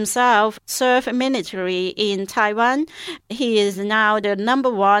Gou himself served military in Taiwan. He is now the number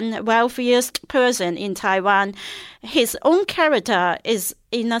one wealthiest person in Taiwan. His own character is,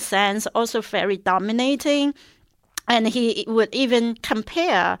 in a sense, also very dominating. And he would even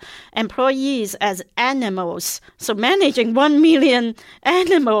compare employees as animals. So managing 1 million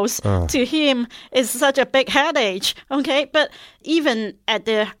animals to him is such a big headache. Okay, but even at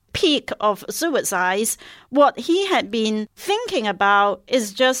the peak of suicides, what he had been thinking about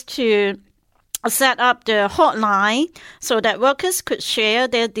is just to set up the hotline so that workers could share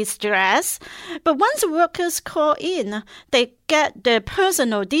their distress. But once workers call in, they get their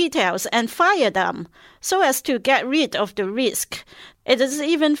personal details and fire them so as to get rid of the risk. It is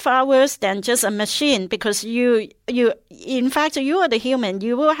even far worse than just a machine because in fact, you are the human.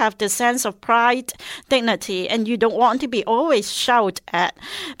 You will have the sense of pride, dignity, and you don't want to be always shouted at.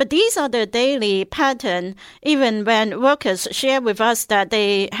 But these are the daily pattern. Even when workers share with us that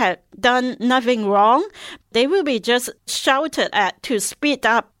they have done nothing wrong, they will be just shouted at to speed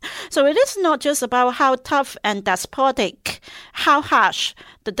up. So it is not just about how tough and despotic, how harsh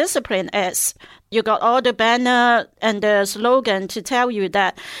the discipline is. You got all the banner and the slogan to tell you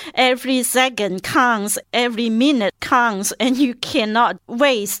that every second counts, every minute counts, and you cannot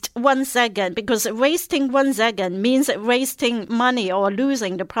waste 1 second because wasting 1 second means wasting money or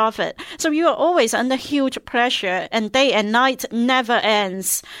losing the profit. So you are always under huge pressure and day and night never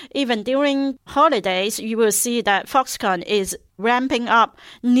ends. Even during holidays, you will see that Foxconn is ramping up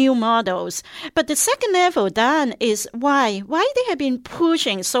new models. But the second level then is why they have been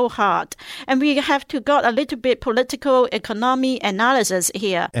pushing so hard. And we have to got a little bit political economy analysis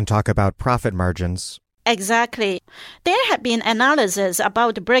here. And talk about profit margins. Exactly. There have been analysis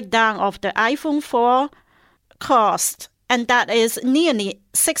about the breakdown of the iPhone 4 cost, and that is nearly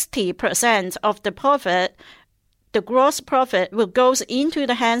 60% of the profit. The gross profit will go into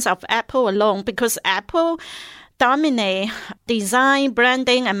the hands of Apple alone because Apple dominate design,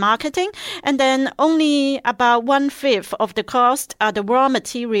 branding, and marketing, and then only about 1/5 of the cost are the raw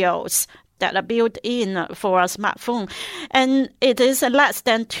materials that are built in for a smartphone. And it is less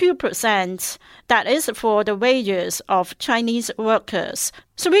than 2% that is for the wages of Chinese workers.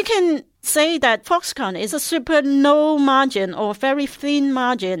 So we can say that Foxconn is a super low margin or very thin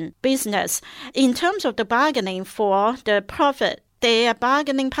margin business in terms of the bargaining for the profit. Their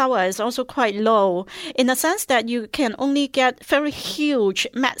bargaining power is also quite low in the sense that you can only get very huge,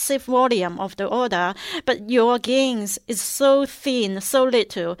 massive volume of the order, but your gains is so thin, so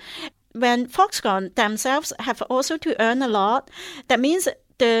little. When Foxconn themselves have also to earn a lot, that means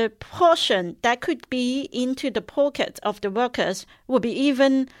the portion that could be into the pocket of the workers will be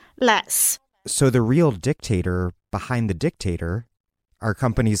even less. So the real dictator behind the dictator are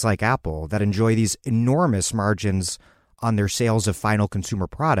companies like Apple that enjoy these enormous margins on their sales of final consumer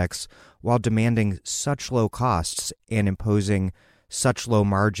products while demanding such low costs and imposing such low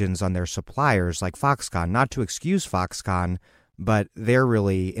margins on their suppliers like Foxconn. Not to excuse Foxconn, but they're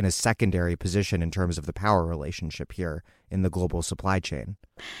really in a secondary position in terms of the power relationship here in the global supply chain.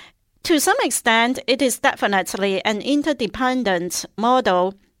 To some extent, it is definitely an interdependent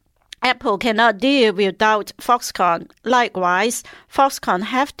model. Apple cannot deal without Foxconn. Likewise, Foxconn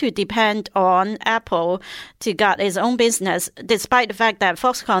have to depend on Apple to get its own business, despite the fact that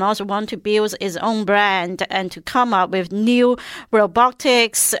Foxconn also want to build its own brand and to come up with new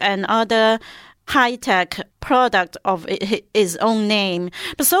robotics and other high-tech product of its own name.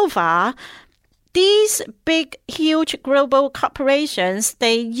 But so far, these big, huge global corporations,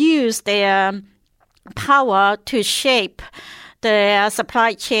 they use their power to shape their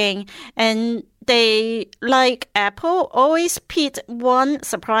supply chain, and they, like Apple, always pit one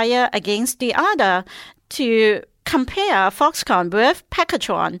supplier against the other to compare Foxconn with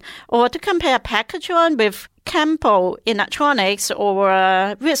Pegatron, or to compare Pegatron with Campo Electronics or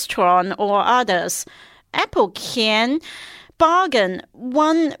Wistron or others. Apple can bargain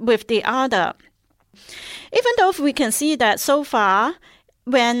one with the other. Even though we can see that so far,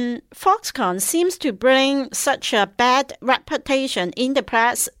 when Foxconn seems to bring such a bad reputation in the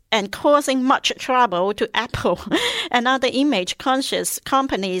press and causing much trouble to Apple and other image-conscious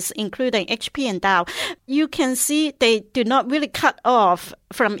companies, including HP and Dow, you can see they do not really cut off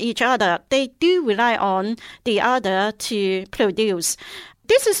from each other. They do rely on the other to produce.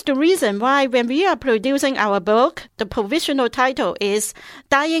 This is the reason why when we are producing our book, the provisional title is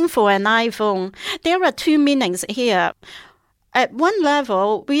Dying for an iPhone. There are two meanings here. At one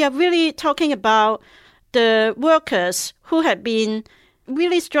level, we are really talking about the workers who have been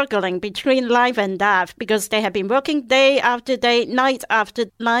really struggling between life and death because they have been working day after day, night after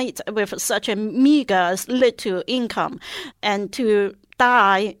night with such a meager, little income. And to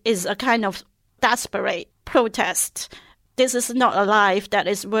die is a kind of desperate protest. This is not a life that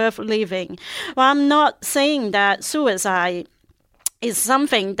is worth living. Well, I'm not saying that suicide is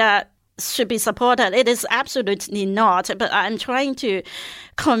something that should be supported. It is absolutely not. But I'm trying to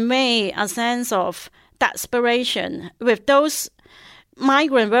convey a sense of desperation with those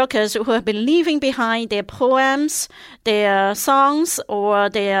migrant workers who have been leaving behind their poems, their songs, or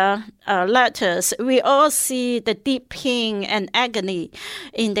their letters. We all see the deep pain and agony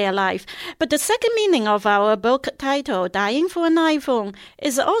in their life. But the second meaning of our book title, Dying for an iPhone,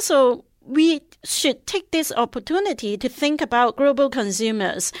 is also we should take this opportunity to think about global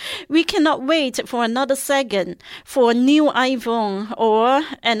consumers. We cannot wait for another second for a new iPhone or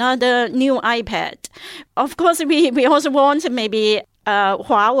another new iPad. Of course, we also want maybe a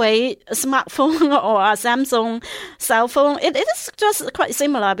Huawei smartphone or a Samsung cell phone. It is just quite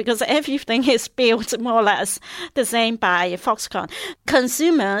similar because everything is built more or less the same by Foxconn.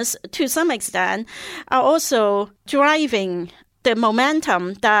 Consumers, to some extent, are also driving the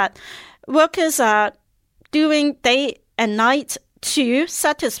momentum that workers are doing day and night to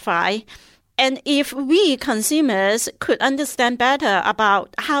satisfy. And if we consumers could understand better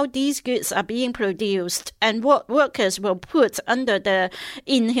about how these goods are being produced and what workers will put under the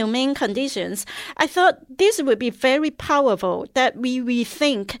inhumane conditions, I thought this would be very powerful, that we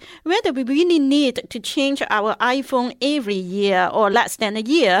rethink whether we really need to change our iPhone every year or less than a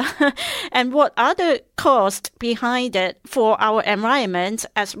year, and what are the costs behind it for our environment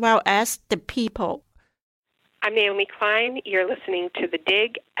as well as the people. I'm Naomi Klein. You're listening to The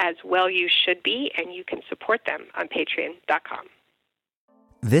Dig, as well you should be, and you can support them on Patreon.com.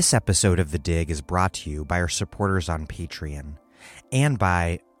 This episode of The Dig is brought to you by our supporters on Patreon. And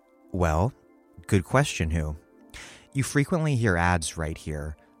by, well, good question who? You frequently hear ads right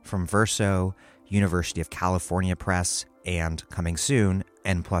here from Verso, University of California Press, and coming soon,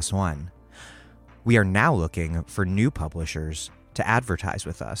 N+1. We are now looking for new publishers to advertise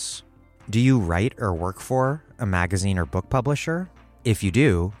with us. Do you write or work for a magazine or book publisher? If you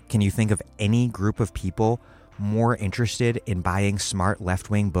do, can you think of any group of people more interested in buying smart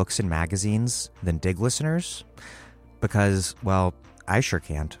left-wing books and magazines than Dig listeners? Because, well, I sure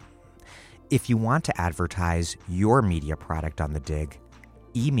can't. If you want to advertise your media product on The Dig,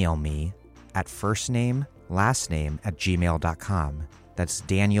 email me at firstname@gmail.com. That's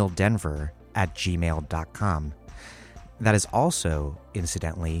danieldenver@gmail.com. That is also,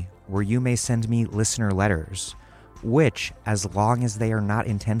 incidentally, where you may send me listener letters, which, as long as they are not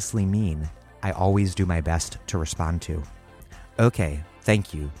intensely mean, I always do my best to respond to. Okay,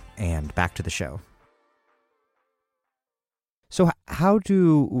 thank you, and back to the show. So how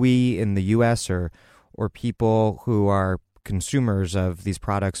do we in the U.S. or people who are consumers of these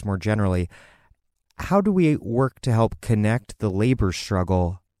products more generally, how do we work to help connect the labor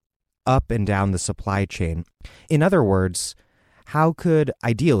struggle up and down the supply chain? In other words, how could,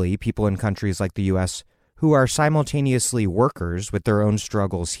 ideally, people in countries like the U.S. who are simultaneously workers with their own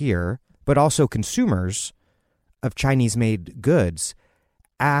struggles here, but also consumers of Chinese-made goods,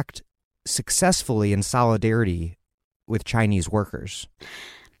 act successfully in solidarity with Chinese workers?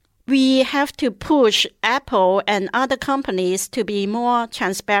 We have to push Apple and other companies to be more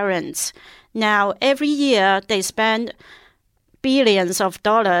transparent. Now, every year they spend billions of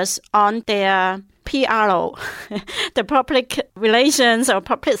dollars on their PRO, the public relations or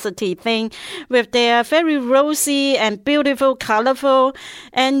publicity thing, with their very rosy and beautiful, colorful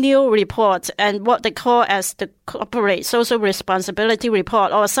annual report and what they call as the corporate social responsibility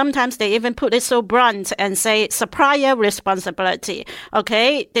report. Or sometimes they even put it so blunt and say supplier responsibility.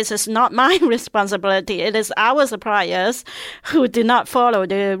 Okay, this is not my responsibility. It is our suppliers who do not follow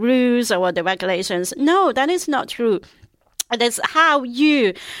the rules or the regulations. No, that is not true. It is how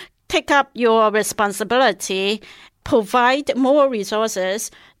you take up your responsibility, provide more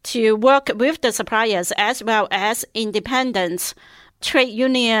resources to work with the suppliers as well as independent trade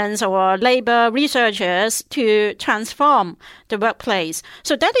unions or labor researchers to transform the workplace.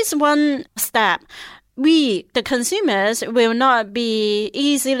 So that is one step. We, the consumers, will not be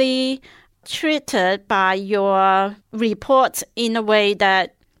easily treated by your report in a way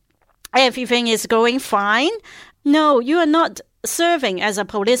that everything is going fine. No, you are not serving as a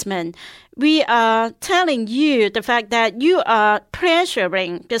policeman. We are telling you the fact that you are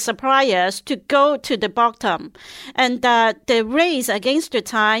pressuring the suppliers to go to the bottom, and that the race against the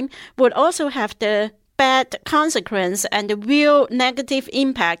time would also have the bad consequence and the real negative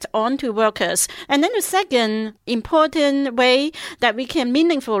impact onto workers. And then the second important way that we can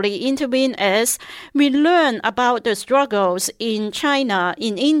meaningfully intervene is we learn about the struggles in China,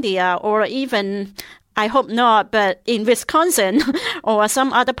 in India, or even, I hope not, but in Wisconsin or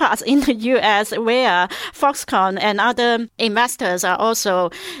some other parts in the U.S. where Foxconn and other investors are also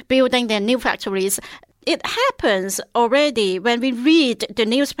building their new factories. It happens already when we read the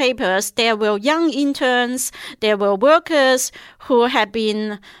newspapers. There were young interns, there were workers who have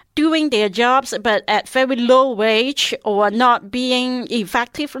been doing their jobs but at very low wage or not being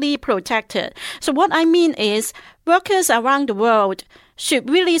effectively protected. So what I mean is workers around the world should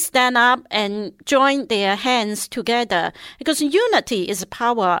really stand up and join their hands together, because unity is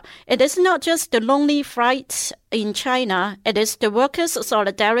power. It is not just the lonely fight in China. It is the workers'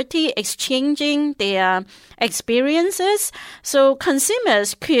 solidarity exchanging their experiences. So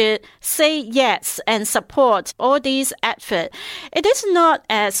consumers could say yes and support all these efforts. It is not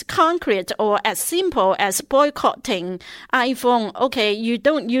as concrete or as simple as boycotting iPhone. Okay, you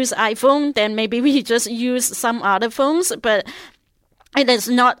don't use iPhone, then maybe we just use some other phones, but it is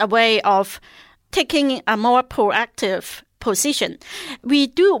not a way of taking a more proactive position. We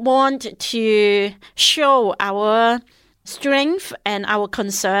do want to show our strength and our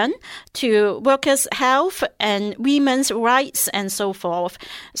concern to workers' health and women's rights and so forth.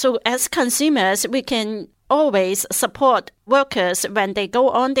 So as consumers, we can always support workers when they go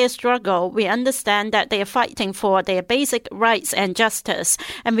on their struggle. We understand that they are fighting for their basic rights and justice.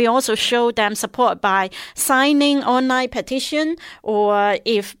 And we also show them support by signing online petition, or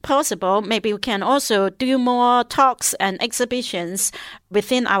if possible, maybe we can also do more talks and exhibitions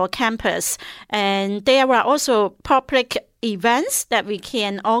within our campus. And there are also public events that we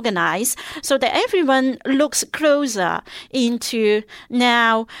can organize so that everyone looks closer into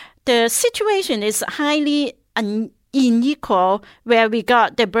now. The situation is highly unequal, where we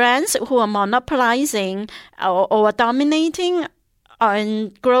got the brands who are monopolizing or dominating on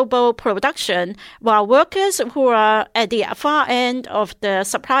global production, while workers who are at the far end of the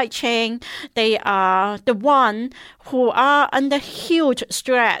supply chain, they are the one who are under huge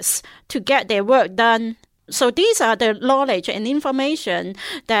stress to get their work done. So these are the knowledge and information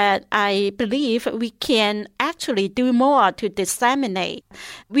that I believe we can actually do more to disseminate.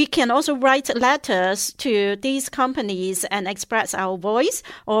 We can also write letters to these companies and express our voice,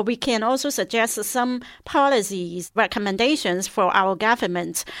 or we can also suggest some policies, recommendations for our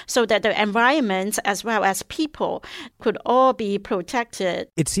government so that the environment as well as people could all be protected.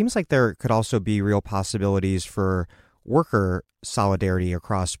 It seems like there could also be real possibilities for worker solidarity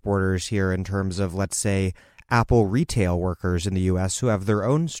across borders here in terms of, let's say, Apple retail workers in the U.S. who have their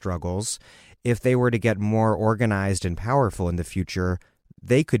own struggles. If they were to get more organized and powerful in the future,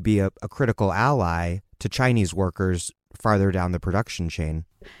 they could be a critical ally to Chinese workers farther down the production chain.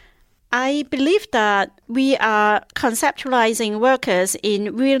 I believe that we are conceptualizing workers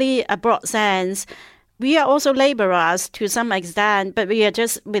in really a broad sense. We are also laborers to some extent, but we are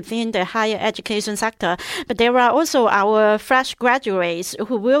just within the higher education sector. But there are also our fresh graduates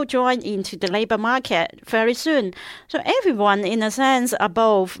who will join into the labor market very soon. So everyone, in a sense, are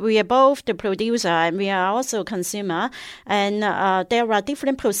both. We are both the producer and we are also consumer. And there are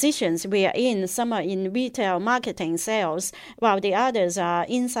different positions we are in. Some are in retail, marketing, sales, while the others are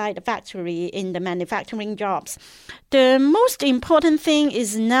inside the factory in the manufacturing jobs. The most important thing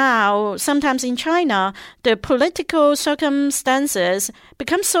is now, sometimes in China, the political circumstances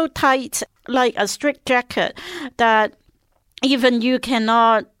become so tight, like a straitjacket, that even you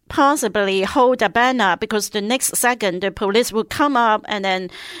cannot possibly hold a banner, because the next second the police will come up and then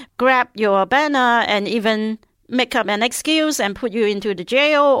grab your banner and even make up an excuse and put you into the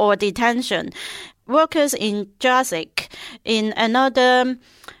jail or detention. Workers in Jiaxing, in another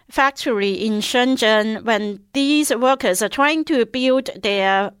factory in Shenzhen, when these workers are trying to build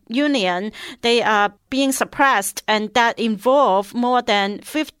their union, they are being suppressed, and that involve more than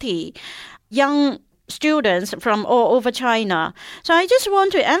 50 young students from all over China. So I just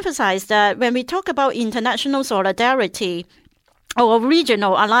want to emphasize that when we talk about international solidarity or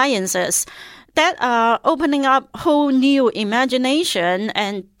regional alliances, that are opening up whole new imagination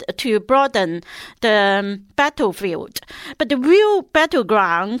and to broaden the battlefield. But the real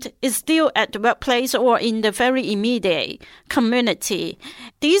battleground is still at the workplace or in the very immediate community.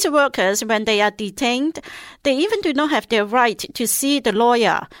 These workers, when they are detained, they even do not have the right to see the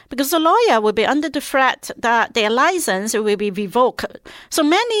lawyer because the lawyer will be under the threat that their license will be revoked. So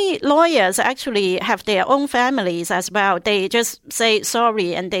many lawyers actually have their own families as well. They just say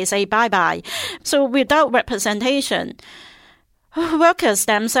sorry and they say bye-bye. So without representation, workers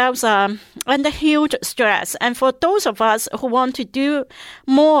themselves are under huge stress. And for those of us who want to do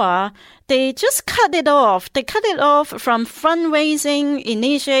more, they just cut it off. They cut it off from fundraising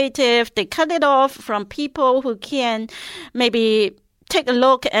initiative. They cut it off from people who can maybe take a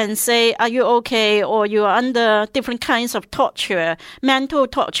look and say, are you okay? Or you are under different kinds of torture, mental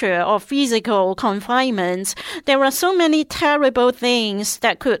torture or physical confinement. There are so many terrible things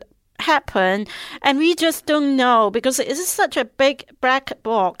that could happen, and we just don't know because it is such a big black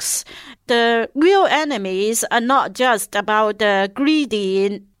box. The real enemies are not just about the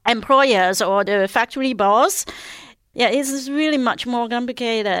greedy employers or the factory boss. Yeah, it's really much more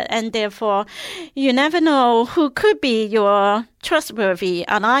complicated, and therefore you never know who could be your trustworthy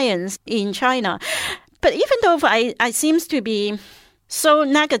alliance in China. But even though I seems to be so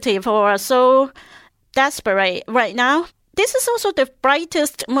negative or so desperate right now, this is also the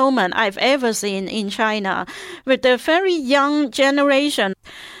brightest moment I've ever seen in China with the very young generation.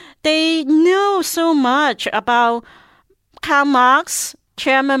 They know so much about Karl Marx,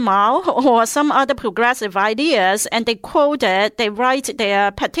 Chairman Mao, or some other progressive ideas, and they quote it, they write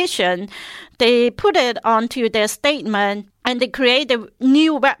their petition, they put it onto their statement, and they create a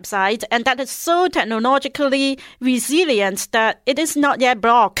new website, and that is so technologically resilient that it is not yet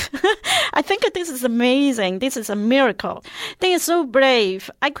blocked. I think this is amazing. This is a miracle. They are so brave.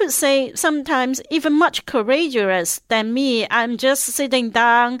 I could say sometimes even much courageous than me. I'm just sitting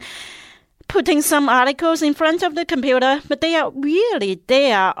down, putting some articles in front of the computer, but they are really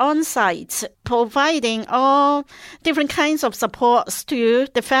there on site, providing all different kinds of supports to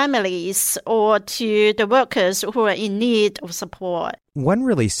the families or to the workers who are in need of support. One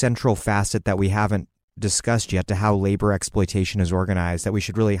really central facet that we haven't discussed yet to how labor exploitation is organized that we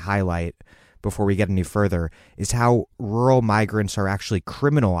should really highlight before we get any further is how rural migrants are actually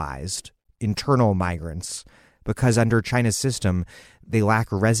criminalized, internal migrants, because under China's system, they lack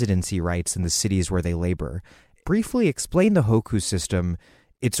residency rights in the cities where they labor. Briefly explain the Hoku system,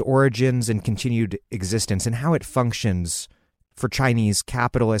 its origins and continued existence, and how it functions for Chinese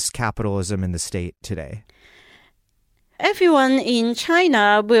capitalism in the state today. Everyone in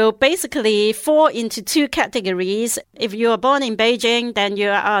China will basically fall into two categories. If you are born in Beijing, then you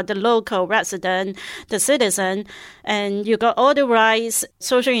are the local resident, the citizen, and you got all the rights,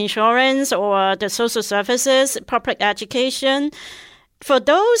 social insurance or the social services, public education. For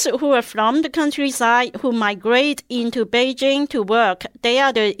those who are from the countryside who migrate into Beijing to work, they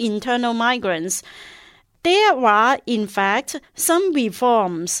are the internal migrants. There are, in fact, some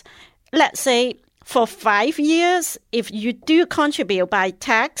reforms. Let's say for 5 years, if you do contribute by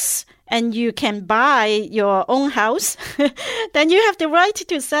tax and you can buy your own house, then you have the right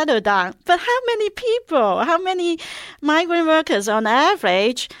to settle down. But how many migrant workers on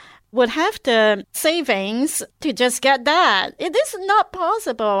average would have the savings to just get that? It is not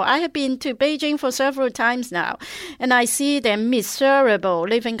possible. I have been to Beijing for several times now, and I see their miserable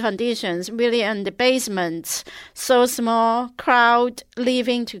living conditions, really in the basements, so small, crowd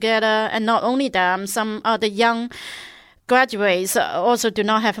living together, and not only them, some other young graduates also do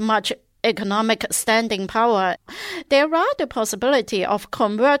not have much economic standing power. There are the possibility of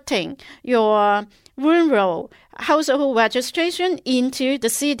converting your rural household registration into the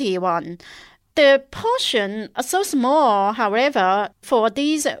city one. The portion is so small, however, for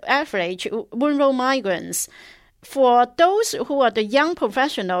these average rural migrants. For those who are the young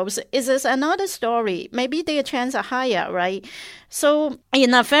professionals, it is another story. Maybe their chances are higher, right? So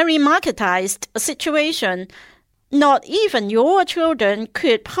in a very marketized situation, not even your children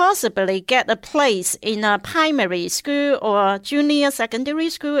could possibly get a place in a primary school or junior secondary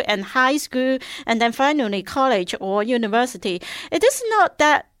school and high school and then finally college or university. It is not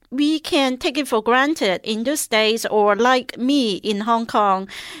that we can take it for granted in the States or like me in Hong Kong.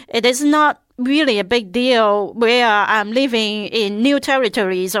 It is not really a big deal where I'm living in New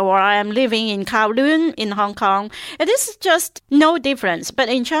Territories or I'm living in Kowloon in Hong Kong. It is just no difference. But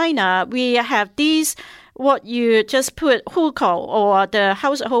in China, we have these what you just put hukou or the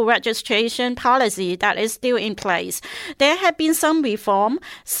household registration policy that is still in place. There have been some reform.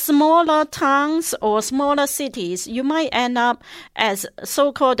 Smaller towns or smaller cities, you might end up as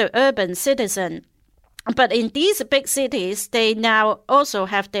so-called the urban citizen. But in these big cities, they now also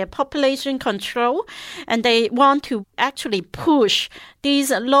have their population control, and they want to actually push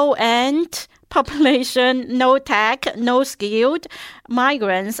these low-end population, no tech, no skilled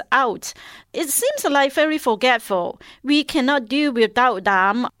migrants out. It seems like very forgetful. We cannot do without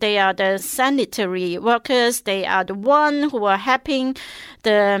them. They are the sanitary workers. They are the ones who are helping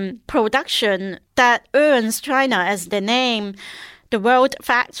the production that earns China as the name, the world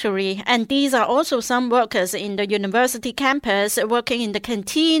factory. And these are also some workers in the university campus, working in the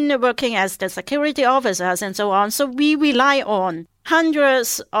canteen, working as the security officers and so on. So we rely on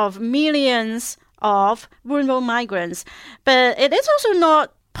hundreds of millions of vulnerable migrants. But it is also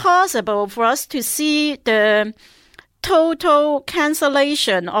not possible for us to see the total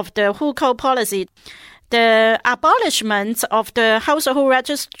cancellation of the hukou policy. The abolishment of the household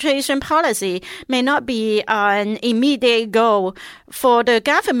registration policy may not be an immediate goal, for the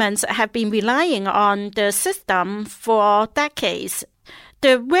governments have been relying on the system for decades.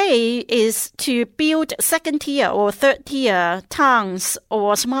 The way is to build second-tier or third-tier towns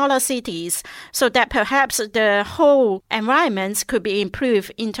or smaller cities so that perhaps the whole environment could be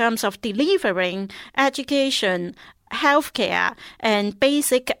improved in terms of delivering education, healthcare, and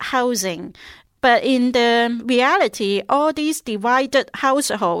basic housing. But in the reality, all these divided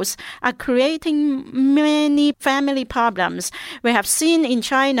households are creating many family problems. We have seen in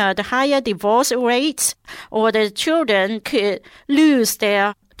China the higher divorce rates, or the children could lose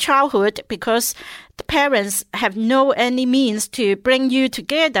their childhood because the parents have no any means to bring you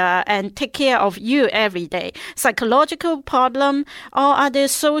together and take care of you every day. Psychological problem, all other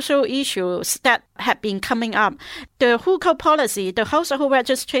social issues that have been coming up. The hukou policy, the household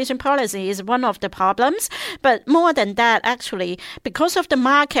registration policy, is one of the problems. But more than that, actually, because of the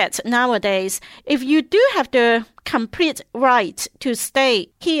market nowadays, if you do have the complete right to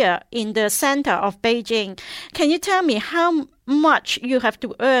stay here in the center of Beijing, can you tell me how much you have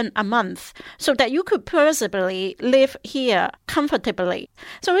to earn a month so that you could possibly live here comfortably?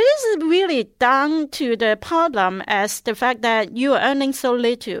 So it is really down to the problem as the fact that you are earning so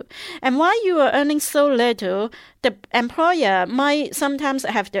little. And while you are earning so little, the employer might sometimes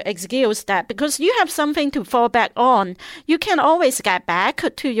have the excuse that because you have something to fall back on, you can always get back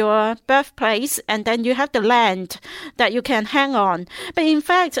to your birthplace and then you have the land that you can hang on. But in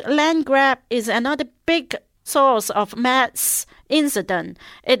fact, land grab is another big source of mass incident.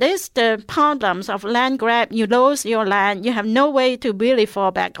 It is the problems of land grab. You lose your land. You have no way to really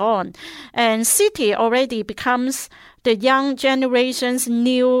fall back on. And city already becomes the young generation's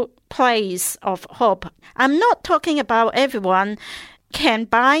new place of hope. I'm not talking about everyone can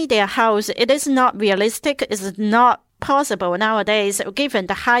buy their house. It is not realistic. It's not possible nowadays given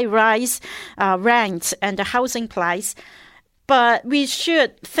the high rise rent and the housing price. But we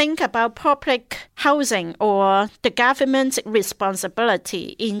should think about public housing or the government's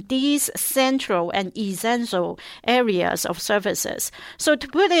responsibility in these central and essential areas of services. So to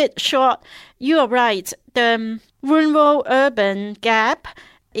put it short, you are right. The rural-urban gap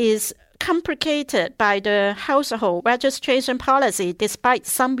is complicated by the household registration policy. Despite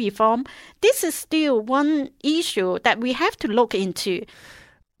some reform, this is still one issue that we have to look into.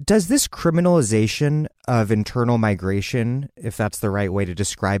 Does this criminalization of internal migration, if that's the right way to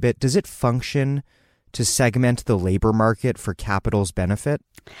describe it, does it function to segment the labor market for capital's benefit?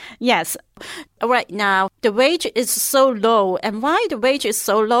 Yes. Right now, the wage is so low. And why the wage is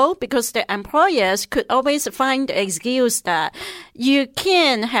so low? Because the employers could always find the excuse that you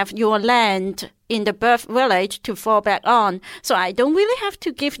can have your land in the birth village to fall back on. So I don't really have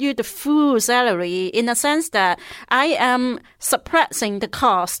to give you the full salary in a sense that I am suppressing the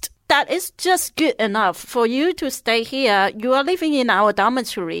cost. That is just good enough for you to stay here. You are living in our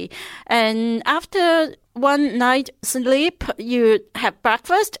dormitory. And after one night sleep, you have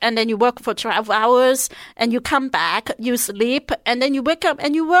breakfast, and then you work for 12 hours, and you come back, you sleep, and then you wake up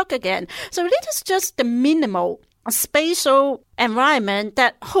and you work again. So it is just the minimal spatial environment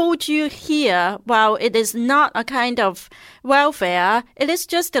that holds you here while it is not a kind of welfare. It is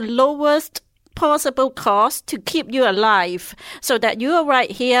just the lowest possible cost to keep you alive so that you are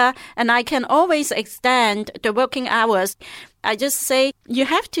right here and I can always extend the working hours. I just say you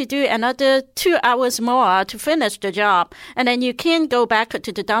have to do another 2 hours more to finish the job, and then you can go back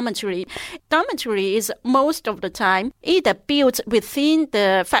to the dormitory. Dormitory is most of the time either built within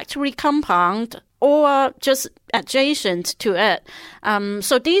the factory compound or just adjacent to it.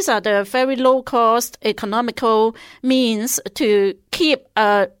 So these are the very low-cost economical means to keep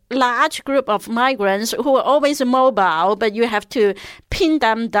a large group of migrants who are always mobile, but you have to pin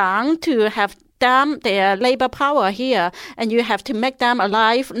them down to have their labor power here, and you have to make them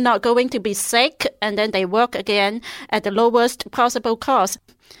alive, not going to be sick, and then they work again at the lowest possible cost.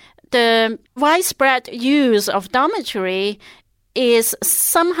 The widespread use of dormitory is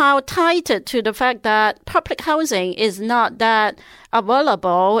somehow tied to the fact that public housing is not that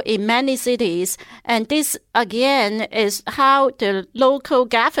available in many cities. And this, again, is how the local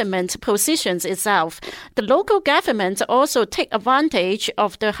government positions itself. The local government also take advantage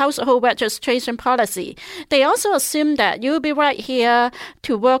of the household registration policy. They also assume that you'll be right here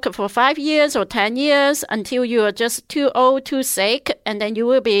to work for 5 years or 10 years until you are just too old, too sick, and then you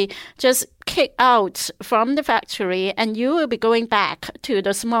will be just kicked out from the factory and you will be going back to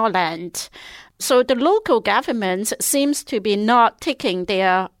the small land. So the local government seems to be not taking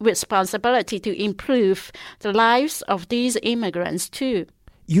their responsibility to improve the lives of these immigrants too.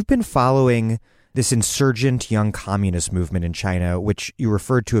 You've been following this insurgent young communist movement in China, which you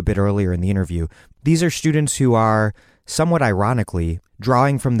referred to a bit earlier in the interview. These are students who are, somewhat ironically,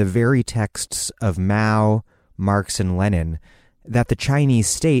 drawing from the very texts of Mao, Marx, and Lenin that the Chinese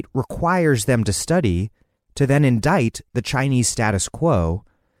state requires them to study to then indict the Chinese status quo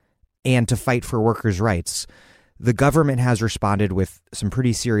and to fight for workers' rights. The government has responded with some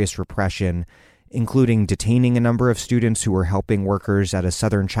pretty serious repression, including detaining a number of students who were helping workers at a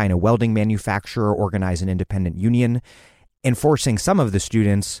southern China welding manufacturer organize an independent union, and forcing some of the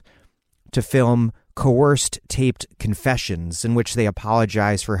students to film coerced taped confessions in which they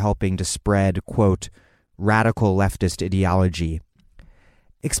apologize for helping to spread, quote, radical leftist ideology.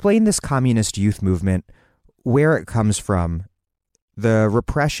 Explain this communist youth movement, where it comes from, the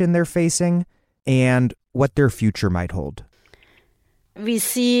repression they're facing, and what their future might hold. We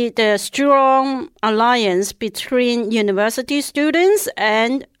see the strong alliance between university students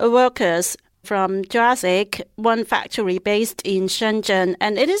and workers from JASIC, one factory based in Shenzhen.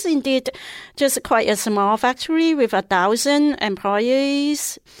 And it is indeed just quite a small factory with 1,000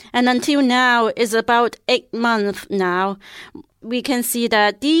 employees. And until now, it's about 8 months now. We can see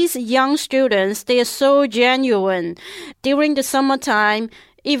that these young students, they are so genuine. During the summertime,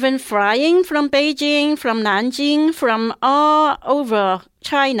 even flying from Beijing, from Nanjing, from all over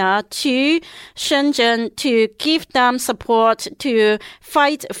China to Shenzhen to give them support to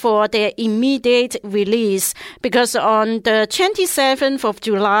fight for their immediate release. Because on the 27th of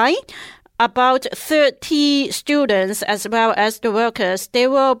July, about 30 students as well as the workers, they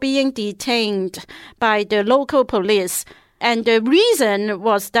were being detained by the local police. And the reason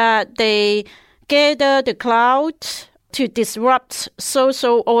was that they gathered the crowd to disrupt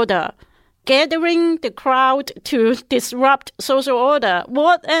social order. Gathering the crowd to disrupt social order.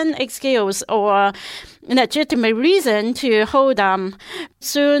 What an excuse or legitimate reason to hold them.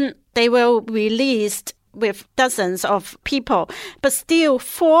 Soon they will be released with dozens of people. But still,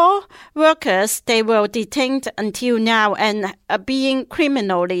 4 workers, they were detained until now and are being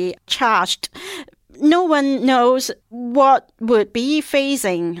criminally charged. No one knows what would be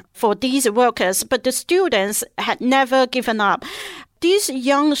facing for these workers, but the students had never given up. These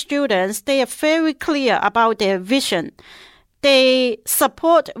young students, they are very clear about their vision. They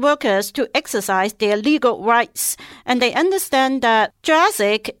support workers to exercise their legal rights, and they understand that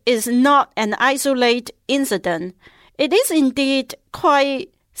JASIC is not an isolated incident. It is indeed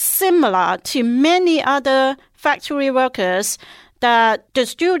quite similar to many other factory workers that the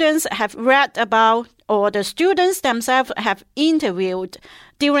students have read about or the students themselves have interviewed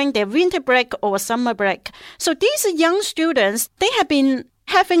during their winter break or summer break. So these young students, they have been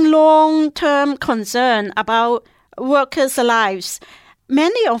having long-term concern about workers' lives.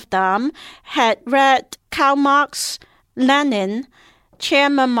 Many of them had read Karl Marx, Lenin,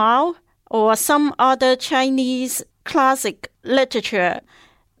 Chairman Mao, or some other Chinese classic literature.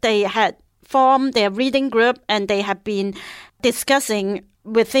 They had formed their reading group and they have been discussing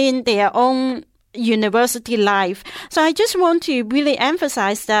within their own university life. So I just want to really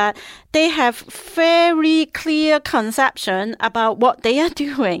emphasize that they have very clear conception about what they are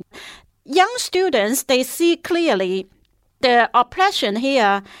doing. Young students, they see clearly the oppression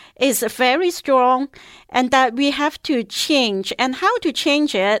here is very strong and that we have to change. And how to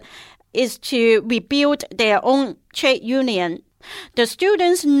change it is to rebuild their own trade union. The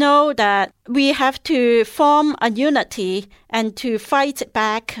students know that we have to form a unity and to fight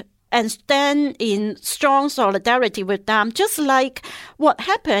back and stand in strong solidarity with them, just like what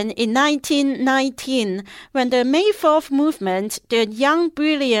happened in 1919 when the May 4th movement, the young,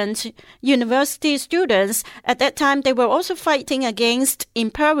 brilliant university students, at that time they were also fighting against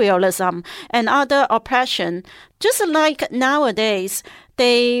imperialism and other oppression. Just like nowadays,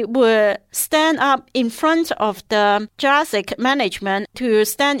 they would stand up in front of the JASIC management to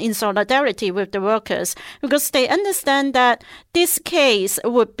stand in solidarity with the workers because they understand that this case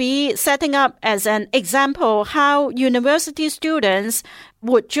would be setting up as an example how university students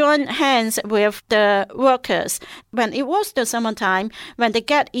would join hands with the workers. When it was the summertime, when they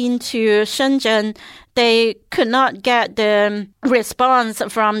get into Shenzhen, they could not get the response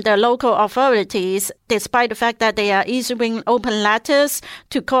from the local authorities, despite the fact that they are issuing open letters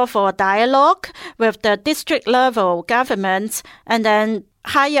to call for dialogue with the district level governments. And then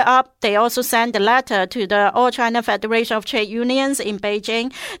higher up, they also sent a letter to the All China Federation of Trade Unions in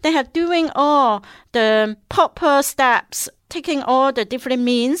Beijing. They have doing all the proper steps, taking all the different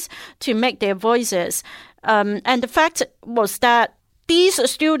means to make their voices. And the fact was that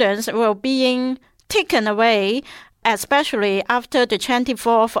these students were being taken away, especially after the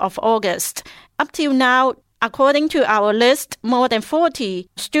 24th of August. Up till now, according to our list, more than 40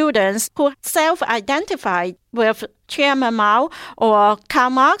 students who self-identified with Chairman Mao or Karl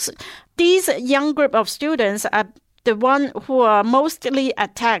Marx. These young group of students are the ones who are mostly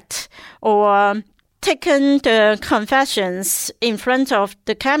attacked or taken the confessions in front of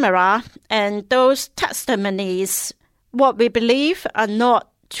the camera, and those testimonies, what we believe, are not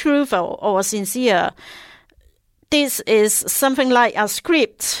truthful or sincere. This is something like a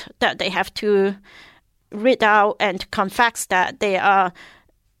script that they have to read out and confess that they are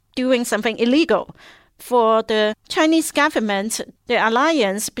doing something illegal. For the Chinese government, the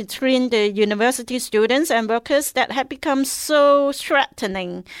alliance between the university students and workers that had become so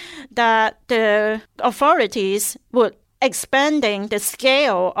threatening that the authorities would expanding the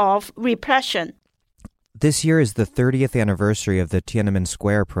scale of repression. This year is the 30th anniversary of the Tiananmen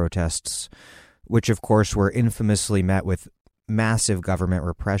Square protests, which of course were infamously met with massive government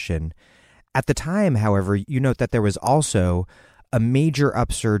repression. At the time, however, you note that there was also a major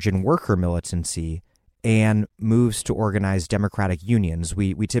upsurge in worker militancy and moves to organize democratic unions.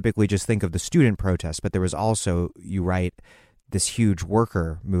 We typically just think of the student protests, but there was also, you write, this huge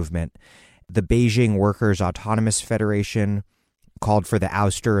worker movement. The Beijing Workers' Autonomous Federation called for the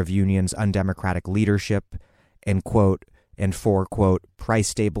ouster of unions' undemocratic leadership and, quote, and for, quote, price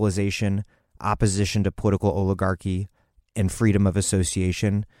stabilization, opposition to political oligarchy, and freedom of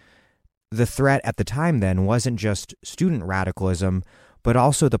association. The threat at the time then wasn't just student radicalism, but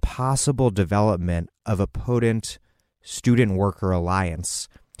also the possible development of a potent student-worker alliance.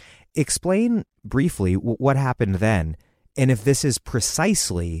 Explain briefly what happened then, and if this is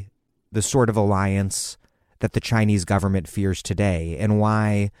precisely the sort of alliance that the Chinese government fears today, and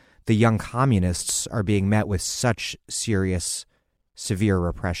why the young communists are being met with such serious, severe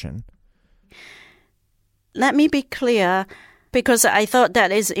repression. Let me be clear, because I thought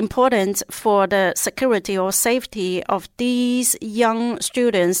that is important for the security or safety of these young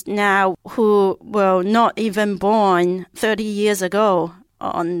students now who were not even born 30 years ago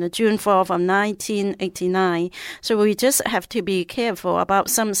on June 4th of 1989. So we just have to be careful about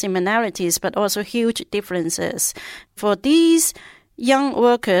some similarities, but also huge differences. For these young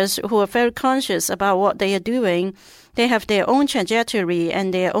workers who are very conscious about what they are doing, they have their own trajectory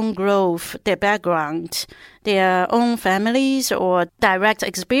and their own growth, their background, their own families or direct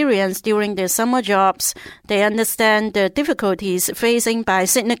experience during their summer jobs. They understand the difficulties facing by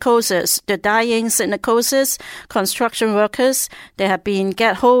silicosis, the dying silicosis, construction workers. They have been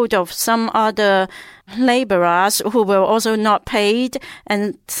get hold of some other laborers who were also not paid,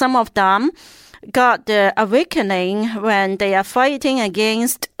 and some of them got the awakening when they are fighting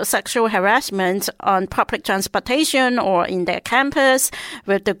against sexual harassment on public transportation or in their campus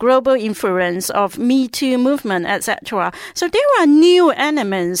with the global influence of Me Too movement, etc. So there are new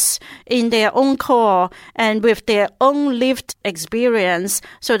elements in their own core and with their own lived experience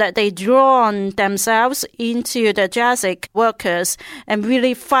so that they draw themselves into the JASIC workers and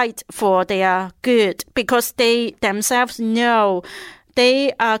really fight for their good because they themselves know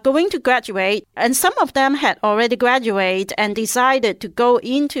they are going to graduate, and some of them had already graduated and decided to go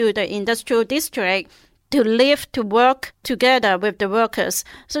into the industrial district to live, to work together with the workers.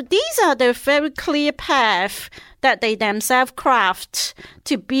 So these are the very clear path that they themselves craft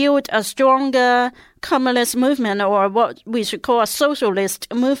to build a stronger communist movement, or what we should call a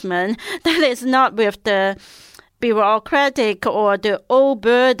socialist movement, that is not with the bureaucratic or the old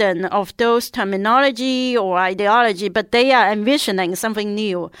burden of those terminology or ideology, but they are envisioning something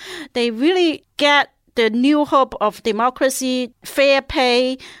new. They really get the new hope of democracy, fair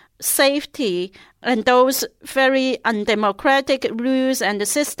pay, safety, and those very undemocratic rules and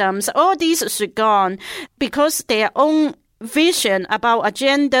systems. All these should go on because their own vision about a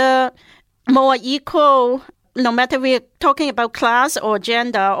gender more equal, no matter we're talking about class or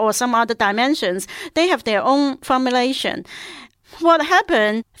gender or some other dimensions, they have their own formulation. What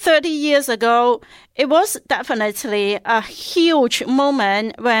happened 30 years ago, it was definitely a huge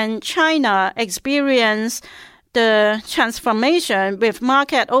moment when China experienced the transformation with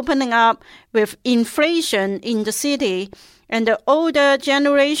market opening up, with inflation in the city, and the older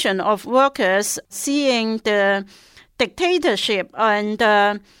generation of workers seeing the dictatorship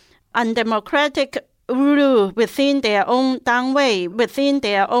and undemocratic rule within their own danwei, within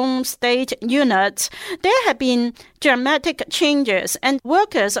their own state units. There have been dramatic changes, and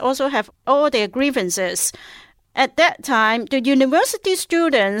workers also have all their grievances. At that time, the university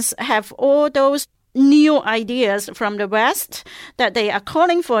students have all those new ideas from the West that they are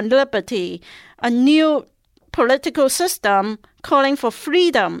calling for liberty, a new political system calling for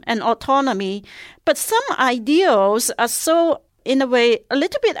freedom and autonomy. But some ideals are so, in a way, a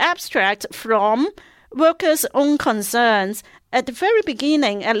little bit abstract from workers' own concerns. At the very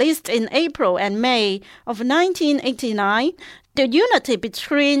beginning, at least in April and May of 1989, the unity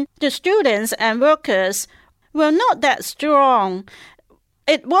between the students and workers were not that strong.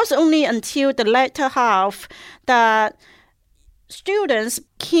 It was only until the latter half that students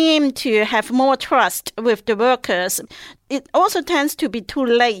came to have more trust with the workers. It also tends to be too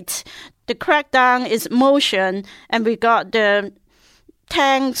late. The crackdown is motion, and we got the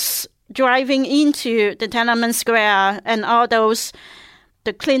tanks driving into the Tiananmen Square and all those,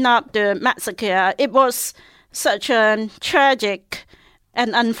 to clean up the massacre. It was such a tragic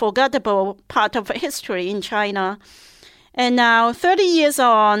and unforgettable part of history in China. And now, 30 years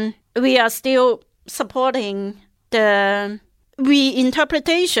on, we are still supporting the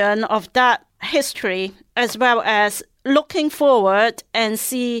reinterpretation of that history, as well as looking forward and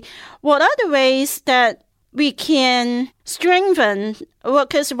see what are the ways that we can strengthen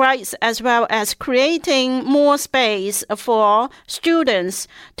workers' rights, as well as creating more space for students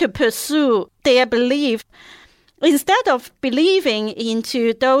to pursue their belief. Instead of believing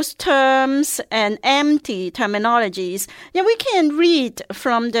into those terms and empty terminologies, we can read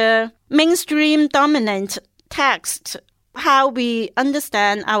from the mainstream dominant text how we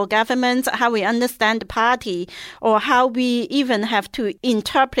understand our government, how we understand the party, or how we even have to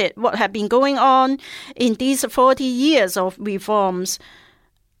interpret what has been going on in these 40 years of reforms.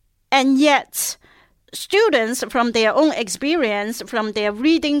 And yet, students, from their own experience, from their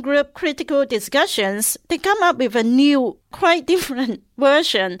reading group critical discussions, they come up with a new, quite different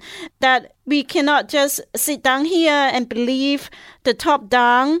version that we cannot just sit down here and believe the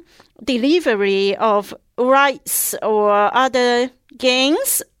top-down delivery of rights or other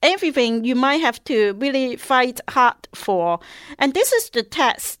gains. Everything you might have to really fight hard for. And this is the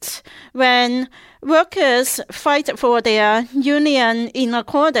test when workers fight for their union in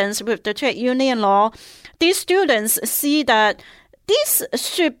accordance with the trade union law. These students see that this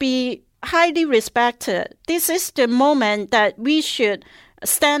should be highly respected. This is the moment that we should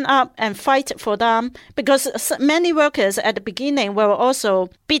stand up and fight for them, because many workers at the beginning were also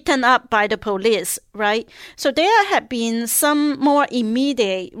beaten up by the police, right? So there have been some more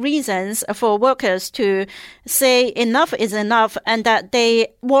immediate reasons for workers to say enough is enough, and that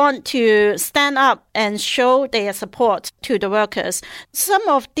they want to stand up and show their support to the workers. Some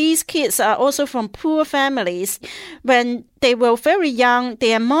of these kids are also from poor families. When they were very young,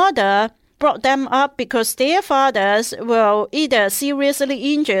 their mother brought them up because their fathers were either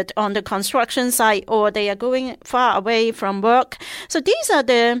seriously injured on the construction site or they are going far away from work. So these are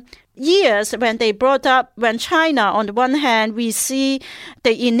the years when they brought up, when China, on the one hand, we see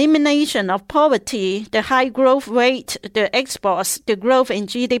the elimination of poverty, the high growth rate, the exports, the growth in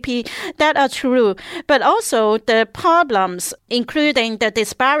GDP, that are true. But also the problems, including the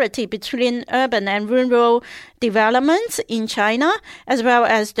disparity between urban and rural development in China, as well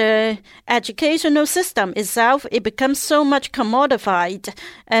as the educational system itself, it becomes so much commodified.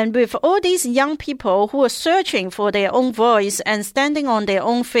 And with all these young people who are searching for their own voice and standing on their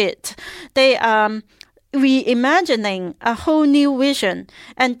own feet, they are reimagining a whole new vision.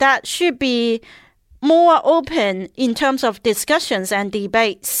 And that should be more open in terms of discussions and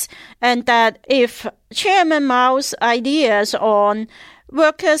debates. And that if Chairman Mao's ideas on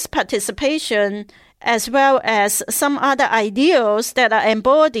workers' participation, as well as some other ideals that are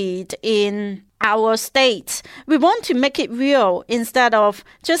embodied in our state. We want to make it real instead of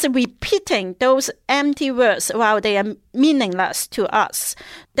just repeating those empty words while they are meaningless to us.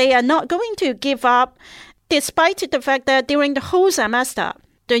 They are not going to give up, despite the fact that during the whole semester,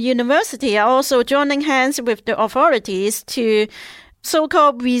 the university are also joining hands with the authorities to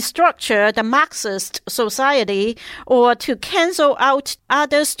so-called restructure the Marxist society or to cancel out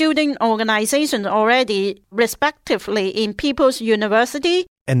other student organizations already, respectively, in People's University.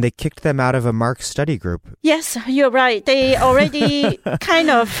 And they kicked them out of a Marx study group. Yes, you're right. They already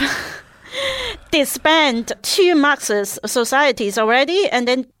kind of disbanded 2 Marxist societies already. And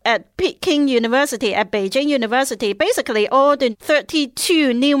then at Peking University, at Beijing University, basically all the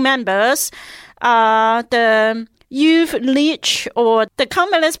 32 new members are the Youth League or the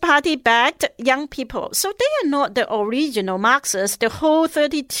Communist Party-backed young people. So they are not the original Marxists. The whole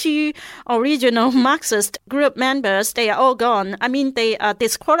 32 original Marxist group members, they are all gone. I mean, they are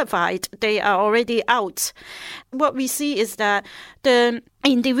disqualified. They are already out. What we see is that the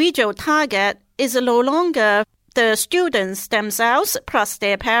individual target is no longer the students themselves plus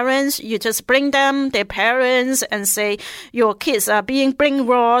their parents. You just bring them, their parents, and say your kids are being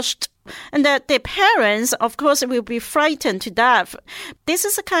brainwashed. And that the parents, of course, will be frightened to death. This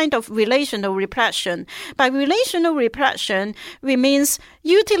is a kind of relational repression. By relational repression, we means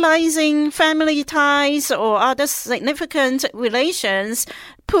utilizing family ties or other significant relations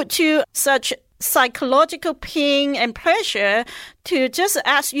put to such psychological pain and pressure to just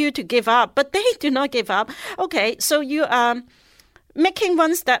ask you to give up. But they do not give up. Okay, so you are making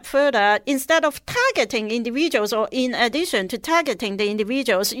one step further. Instead of targeting individuals or in addition to targeting the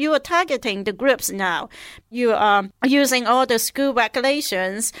individuals, you are targeting the groups now. You are using all the school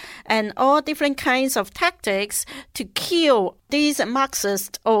regulations and all different kinds of tactics to kill these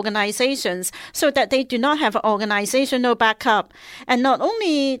Marxist organizations so that they do not have organizational backup. And not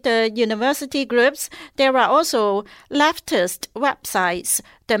only the university groups, there are also leftist websites.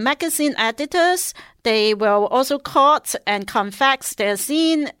 The magazine editors, they will also caught and confess their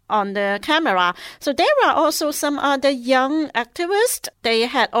scene on the camera. So there are also some other young activists. They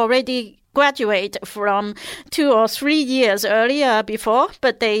had already graduated from 2 or 3 years earlier before,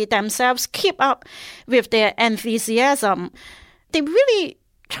 but they themselves keep up with their enthusiasm. They really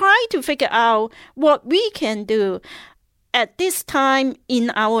try to figure out what we can do at this time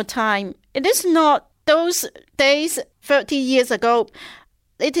in our time. It is not those days 30 years ago.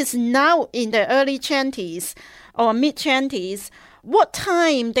 It is now in the early 20s or mid-20s, what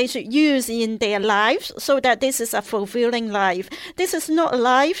time they should use in their lives so that this is a fulfilling life. This is not a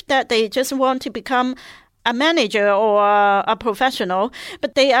life that they just want to become a manager or a professional,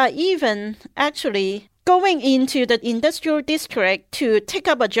 but they are even actually going into the industrial district to take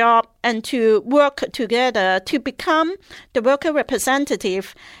up a job and to work together to become the worker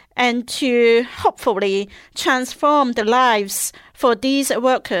representative and to hopefully transform the lives for these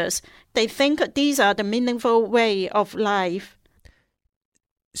workers. They think these are the meaningful way of life.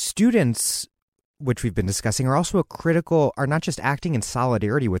 Students, which we've been discussing, are not just acting in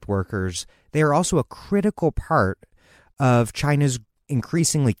solidarity with workers, they are also a critical part of China's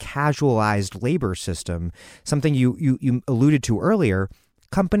increasingly casualized labor system. Something you alluded to earlier,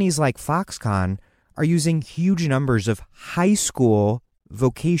 companies like Foxconn are using huge numbers of high school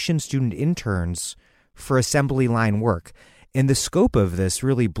vocation student interns for assembly line work. And the scope of this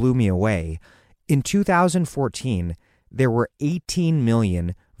really blew me away. In 2014, there were 18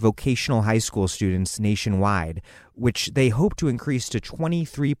 million vocational high school students nationwide, which they hope to increase to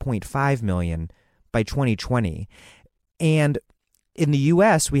 23.5 million by 2020. And in the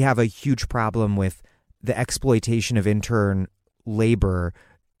U.S., we have a huge problem with the exploitation of intern labor,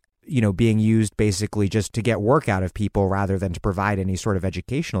 being used basically just to get work out of people rather than to provide any sort of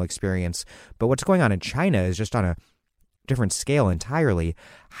educational experience. But what's going on in China is just on a different scale entirely.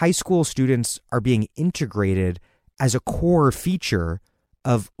 High school students are being integrated as a core feature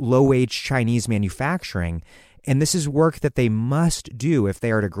of low-wage Chinese manufacturing, and this is work that they must do if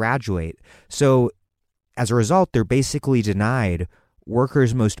they are to graduate. So as a result, they're basically denied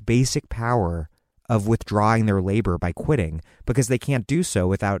workers' most basic power of withdrawing their labor by quitting because they can't do so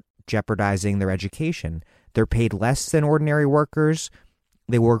without jeopardizing their education. They're paid less than ordinary workers.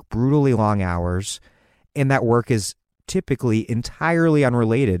 They work brutally long hours, and that work is typically entirely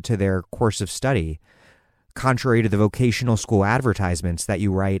unrelated to their course of study. Contrary to the vocational school advertisements that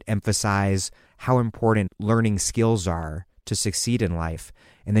you write emphasize how important learning skills are to succeed in life.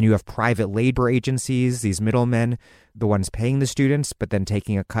 And then you have private labor agencies, these middlemen, the ones paying the students, but then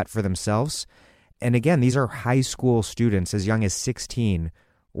taking a cut for themselves. And again, these are high school students as young as 16,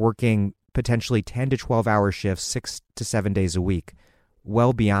 working potentially 10 to 12 hour shifts 6 to 7 days a week,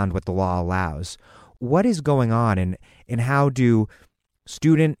 well beyond what the law allows. What is going on, and how do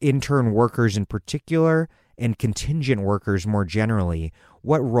student intern workers in particular and contingent workers more generally,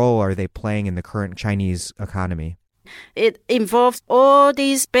 what role are they playing in the current Chinese economy? It involves all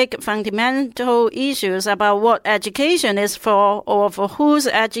these big fundamental issues about what education is for or for whose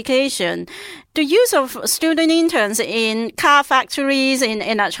education. The use of student interns in car factories, in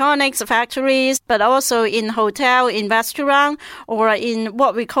electronics factories, but also in hotel, in restaurant, or in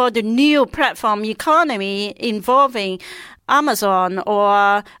what we call the new platform economy involving Amazon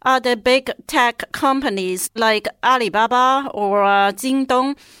or other big tech companies like Alibaba or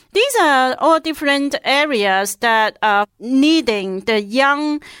Jingdong. These are all different areas that are needing the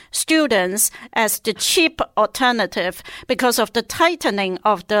young students as the cheap alternative because of the tightening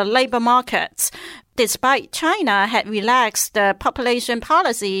of the labor markets. Despite China had relaxed the population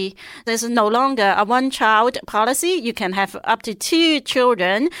policy, there's no longer a one-child policy. You can have up to 2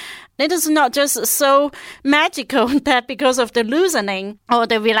 children. It is not just so magical that because of the loosening or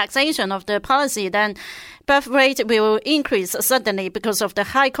the relaxation of the policy, then birth rate will increase suddenly because of the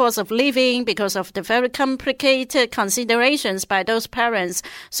high cost of living, because of the very complicated considerations by those parents.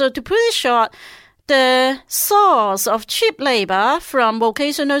 So to put it short, the source of cheap labor from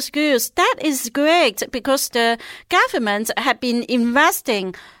vocational schools, that is great because the government had been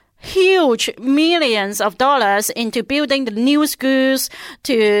investing huge millions of dollars into building the new schools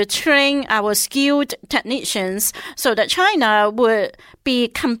to train our skilled technicians so that China would be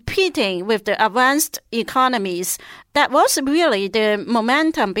competing with the advanced economies. That was really the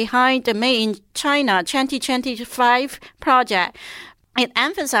momentum behind the Made in China 2025 project. It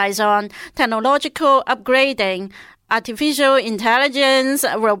emphasized on technological upgrading, artificial intelligence,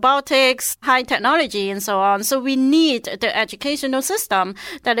 robotics, high technology, and so on. So we need the educational system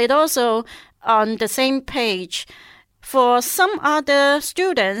that is also on the same page. For some other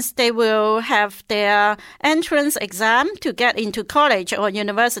students, they will have their entrance exam to get into college or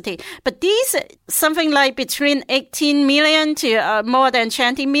university. But these, something like between 18 million to more than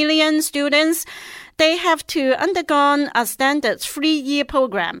 20 million students, they have to undergo a standard 3-year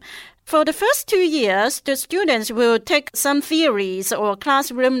program. For the first 2 years, the students will take some theories or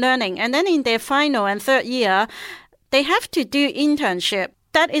classroom learning, and then in their final and third year, they have to do internship.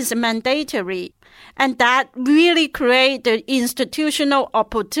 That is mandatory, and that really creates the institutional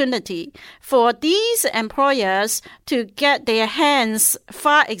opportunity for these employers to get their hands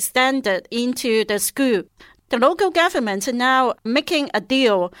far extended into the school. The local government are now making a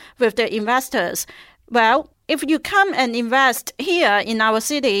deal with the investors. Well, if you come and invest here in our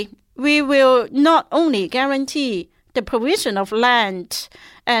city, we will not only guarantee the provision of land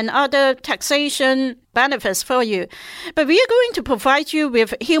and other taxation benefits for you, but we are going to provide you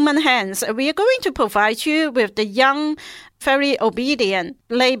with human hands. We are going to provide you with the young, very obedient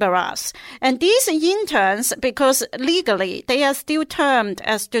laborers. And these interns, because legally they are still termed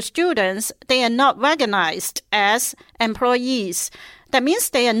as the students, they are not recognized as employees. That means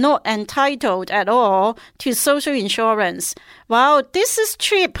they are not entitled at all to social insurance. Wow, this is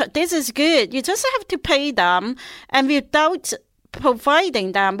cheap. This is good. You just have to pay them, and without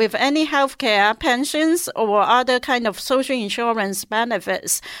providing them with any healthcare, pensions, or other kind of social insurance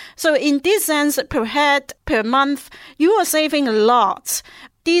benefits. So in this sense, per head, per month, you are saving a lot.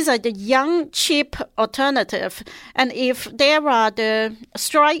 These are the young, cheap alternative. And if there are the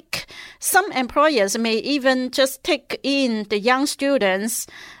strike, some employers may even just take in the young students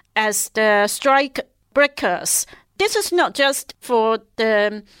as the strike breakers. This is not just for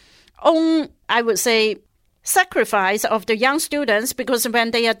the own, I would say, sacrifice of the young students, because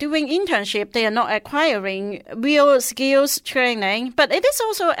when they are doing internship, they are not acquiring real skills training, but it is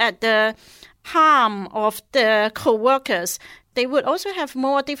also at the harm of the co-workers. They would also have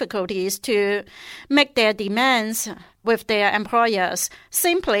more difficulties to make their demands with their employers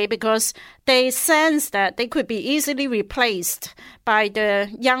simply because they sense that they could be easily replaced by the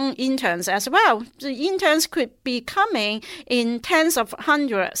young interns as well. The interns could be coming in tens of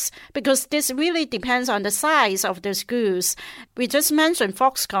hundreds because this really depends on the size of the schools. We just mentioned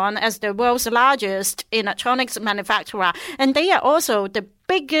Foxconn as the world's largest electronics manufacturer, and they are also the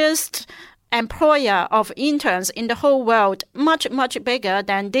biggest employer of interns in the whole world, much, much bigger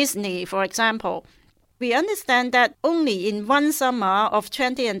than Disney, for example. We understand that only in one summer of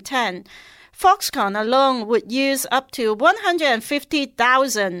 2010, Foxconn alone would use up to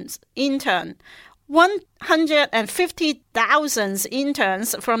 150,000 interns. 150,000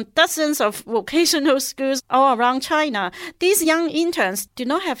 interns from dozens of vocational schools all around China. These young interns do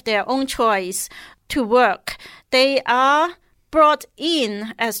not have their own choice to work. They are brought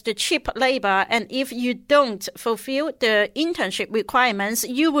in as the cheap labor, and if you don't fulfill the internship requirements,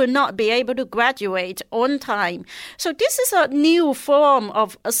 you will not be able to graduate on time. So this is a new form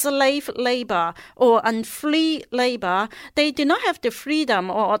of slave labor or unfree labor. They do not have the freedom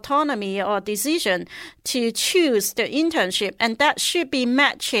or autonomy or decision to choose the internship, and that should be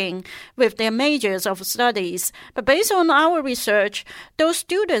matching with their majors of studies. But based on our research, those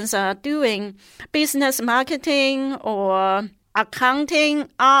students are doing business marketing or accounting,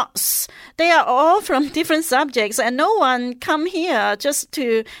 arts. They are all from different subjects, and no one come here just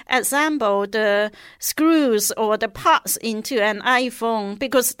to assemble the screws or the parts into an iPhone,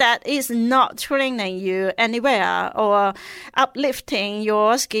 because that is not training you anywhere or uplifting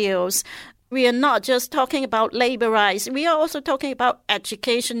your skills. We are not just talking about labor rights. We are also talking about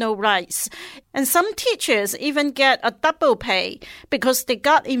educational rights. And some teachers even get a double pay because they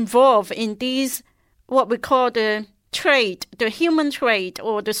got involved in these, what we call the trade, the human trade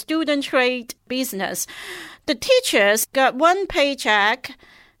or the student trade business. The teachers got one paycheck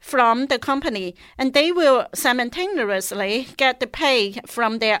from the company, and they will simultaneously get the pay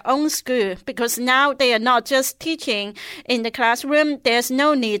from their own school, because now they are not just teaching in the classroom. There's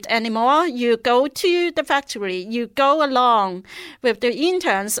no need anymore. You go to the factory, you go along with the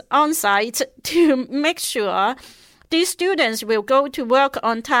interns on site to make sure these students will go to work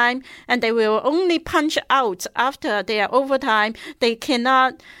on time, and they will only punch out after their overtime. They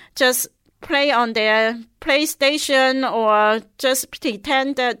cannot just play on their PlayStation or just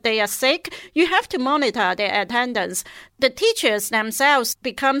pretend that they are sick. You have to monitor their attendance. The teachers themselves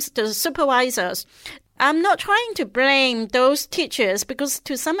becomes the supervisors. I'm not trying to blame those teachers, because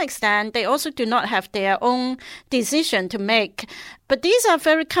to some extent they also do not have their own decision to make. But these are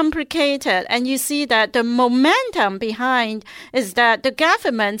very complicated, and you see that the momentum behind is that the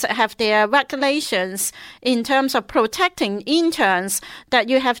governments have their regulations in terms of protecting interns, that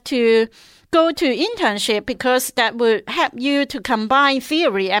you have to go to internship because that would help you to combine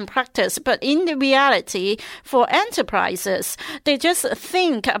theory and practice. But in the reality, for enterprises, they just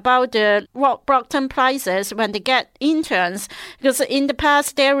think about the rock bottom prices when they get interns, because in the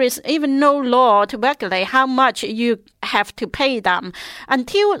past there is even no law to regulate how much you have to pay them.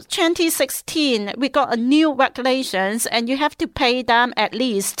 Until 2016, we got a new regulations, and you have to pay them at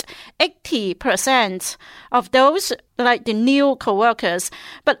least 80% of those, like the new co-workers.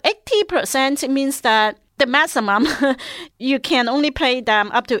 But 80% means that the maximum, you can only pay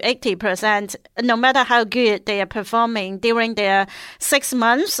them up to 80%, no matter how good they are performing during their 6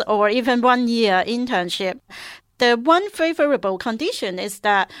 months or even 1 year internship. The one favorable condition is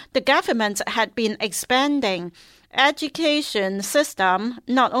that the government had been expanding education system,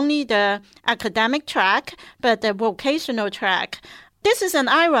 not only the academic track, but the vocational track. This is an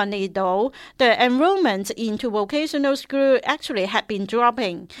irony, though. The enrollment into vocational school actually had been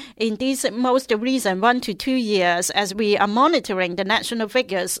dropping in these most recent 1 to 2 years as we are monitoring the national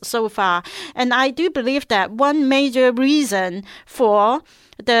figures so far. And I do believe that one major reason for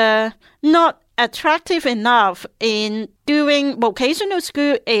the not attractive enough in doing vocational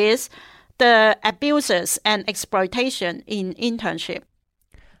school is the abuses and exploitation in internship.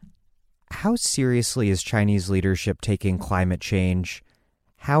 How seriously is Chinese leadership taking climate change?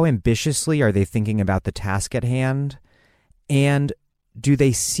 How ambitiously are they thinking about the task at hand? And do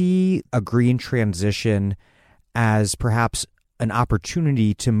they see a green transition as perhaps an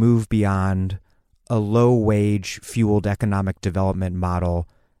opportunity to move beyond a low-wage, fueled economic development model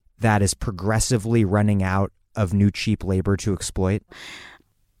that is progressively running out of new cheap labor to exploit?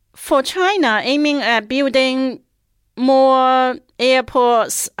 For China, aiming at building more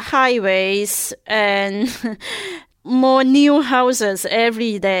airports, highways, and more new houses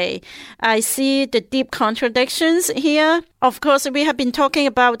every day, I see the deep contradictions here. Of course, we have been talking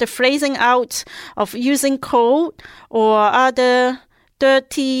about the phasing out of using coal or other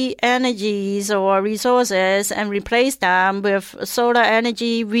dirty energies or resources and replace them with solar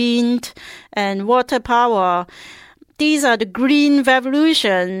energy, wind, and water power. These are the green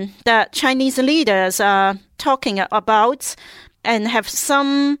revolution that Chinese leaders are talking about and have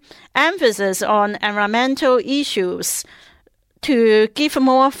some emphasis on environmental issues to give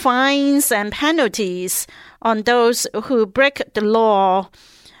more fines and penalties on those who break the law.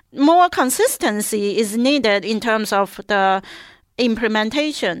 More consistency is needed in terms of the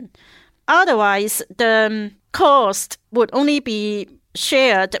implementation. Otherwise, the cost would only be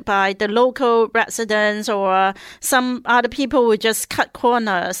shared by the local residents, or some other people would just cut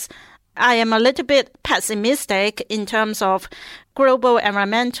corners. I am a little bit pessimistic in terms of global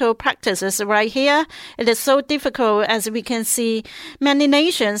environmental practices right here. It is so difficult, as we can see many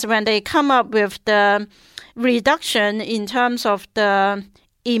nations, when they come up with the reduction in terms of the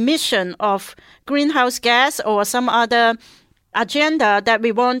emission of greenhouse gas or some other agenda that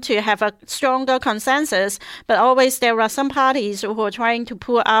we want to have a stronger consensus, but always there are some parties who are trying to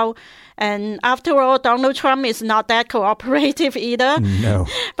pull out. And after all, Donald Trump is not that cooperative either. No.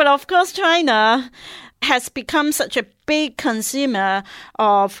 But of course, China has become such a big consumer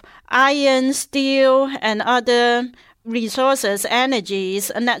of iron, steel, and other resources, energies,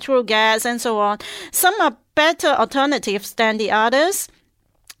 natural gas, and so on. Some are better alternatives than the others,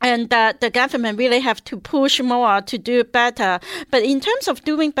 and that the government really have to push more to do better. But in terms of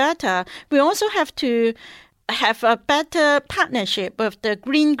doing better, we also have to have a better partnership with the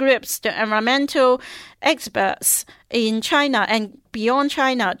green groups, the environmental experts in China and beyond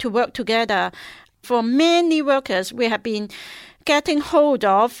China to work together. For many workers, we have been getting hold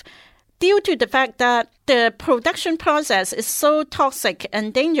of due to the fact that the production process is so toxic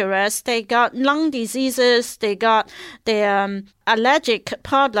and dangerous. They got lung diseases, they got their allergic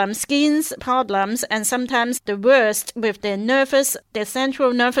problems, skin problems, and sometimes the worst with their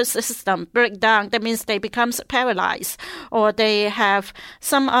central nervous system breakdown. That means they become paralyzed, or they have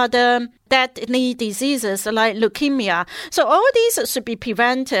some other deadly diseases like leukemia. So all these should be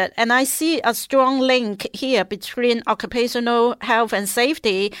prevented. And I see a strong link here between occupational health and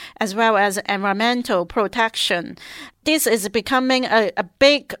safety as well as environmental protection. This is becoming a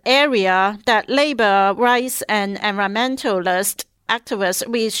big area that labor rights and environmentalist activists,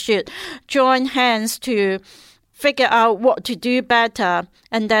 we should join hands to figure out what to do better.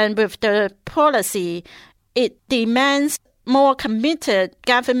 And then with the policy, it demands more committed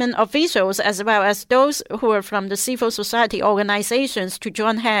government officials as well as those who are from the civil society organizations to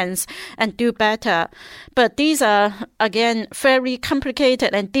join hands and do better. But these are, again, very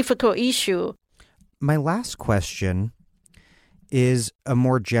complicated and difficult issues. My last question is a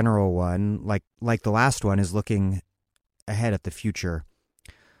more general one, like the last one, is looking ahead at the future.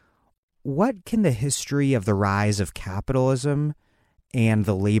 What can the history of the rise of capitalism and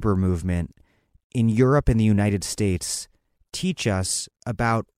the labor movement in Europe and the United States teach us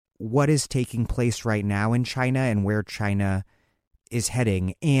about what is taking place right now in China and where China is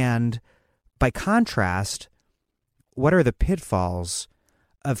heading? And by contrast, what are the pitfalls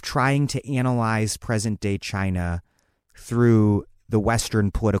of trying to analyze present-day China through the Western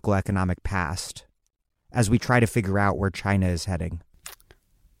political economic past as we try to figure out where China is heading?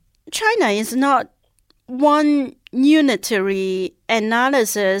 China is not one unitary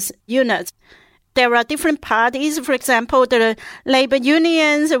analysis unit. There are different parties. For example, the labor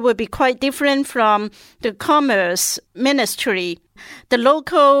unions would be quite different from the commerce ministry. The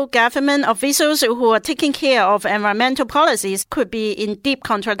local government officials who are taking care of environmental policies could be in deep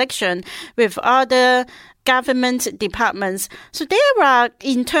contradiction with other government departments. So there are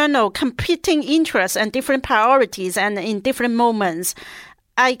internal competing interests and different priorities and in different moments.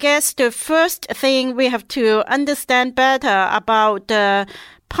 I guess the first thing we have to understand better about the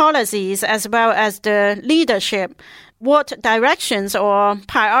policies as well as the leadership, what directions or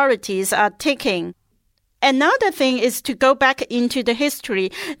priorities are taking. Another thing is to go back into the history.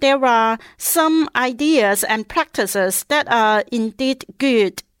 There are some ideas and practices that are indeed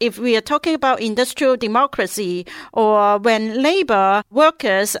good. If we are talking about industrial democracy, or when labor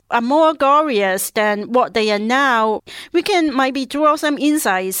workers are more glorious than what they are now, we can maybe draw some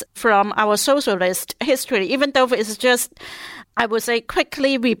insights from our socialist history, even though it's just, I would say,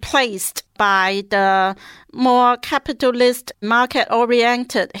 quickly replaced by the more capitalist,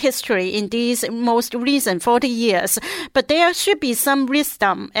 market-oriented history in these most recent 40 years. But there should be some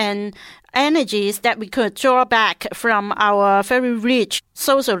wisdom and energies that we could draw back from our very rich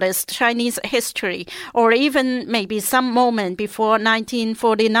socialist Chinese history, or even maybe some moment before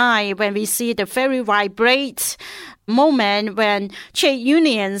 1949 when we see the very vibrant moment when trade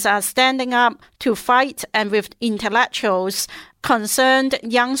unions are standing up to fight, and with intellectuals, concerned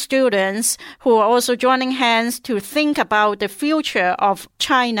young students who are also joining hands to think about the future of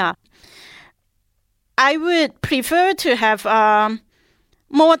China. I would prefer to have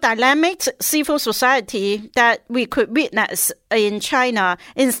more dynamic civil society that we could witness in China,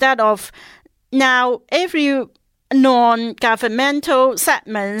 instead of now every non-governmental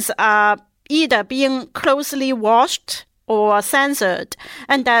segments are either being closely watched or censored,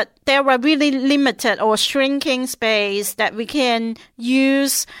 and that there are really limited or shrinking space that we can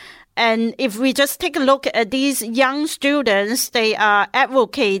use. And if we just take a look at these young students, they are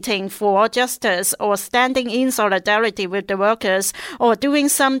advocating for justice or standing in solidarity with the workers or doing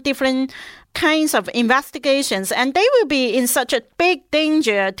some different kinds of investigations, and they will be in such a big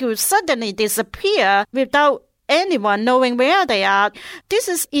danger to suddenly disappear without anyone knowing where they are. This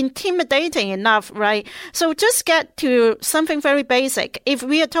is intimidating enough, right? So just get to something very basic. If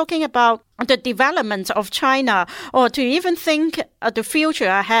we are talking about the development of China or to even think of the future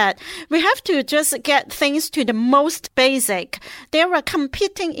ahead, we have to just get things to the most basic. There are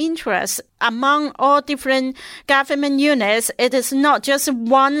competing interests among all different government units. It is not just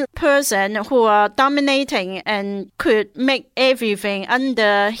one person who are dominating and could make everything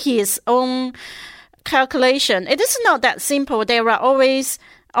under his own calculation. It is not that simple. There are always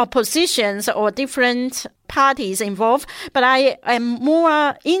oppositions or different parties involved, but I am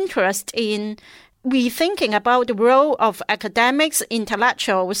more interested in rethinking about the role of academics,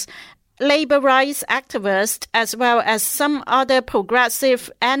 intellectuals, labor rights activists, as well as some other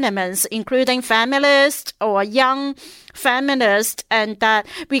progressive elements, including feminists or young feminists, and that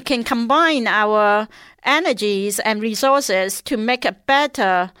we can combine our energies and resources to make a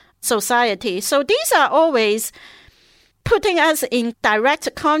better society. So these are always putting us in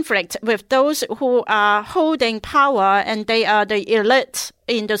direct conflict with those who are holding power, and they are the elite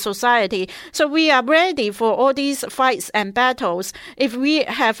in the society. So we are ready for all these fights and battles. If we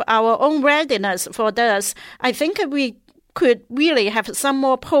have our own readiness for this, I think we could really have some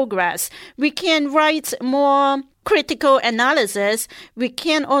more progress. We can write more critical analysis. We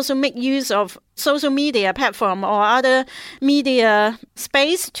can also make use of social media platform or other media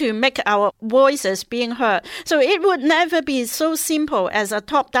space to make our voices being heard. So it would never be so simple as a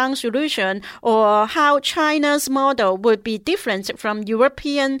top-down solution, or how China's model would be different from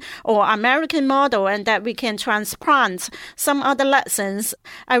European or American model, and that we can transplant some other lessons.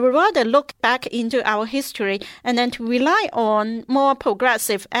 I would rather look back into our history and then to rely on more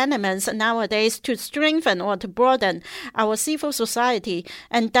progressive elements nowadays to strengthen or to broaden our civil society,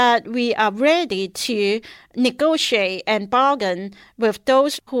 and that we are ready to negotiate and bargain with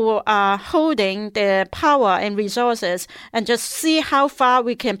those who are holding the power and resources, and just see how far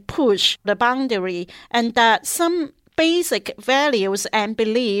we can push the boundary, and that some basic values and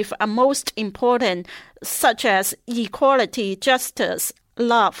beliefs are most important, such as equality, justice,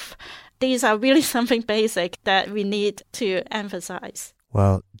 love. These are really something basic that we need to emphasize.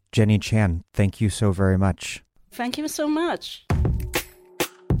 Well, Jenny Chan, thank you so very much. Thank you so much.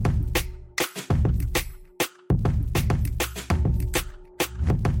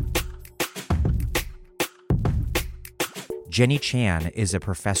 Jenny Chan is a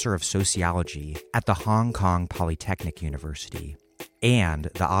professor of sociology at the Hong Kong Polytechnic University and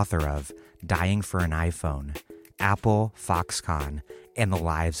the author of Dying for an iPhone, Apple, Foxconn, and the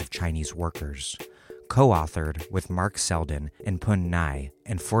Lives of Chinese Workers, co-authored with Mark Selden and Pun Nai,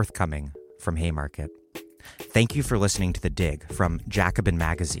 and forthcoming from Haymarket. Thank you for listening to The Dig from Jacobin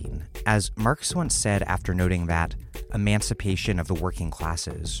Magazine. As Marx once said after noting that emancipation of the working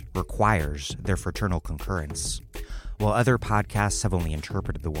classes requires their fraternal concurrence, while other podcasts have only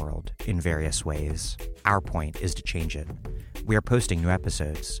interpreted the world in various ways, our point is to change it. We are posting new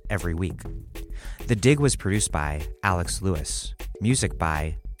episodes every week. The Dig was produced by Alex Lewis, music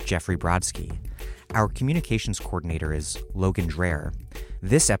by Jeffrey Brodsky. Our communications coordinator is Logan Dreher.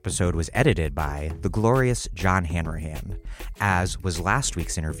 This episode was edited by the glorious John Hanrahan, as was last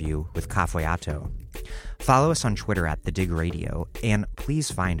week's interview with Kafoyato. Follow us on Twitter at The Dig Radio, and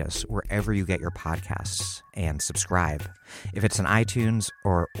please find us wherever you get your podcasts and subscribe. If it's on iTunes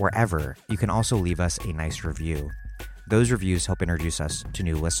or wherever, you can also leave us a nice review. Those reviews help introduce us to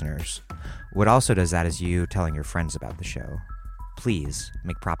new listeners. What also does that is you telling your friends about the show. Please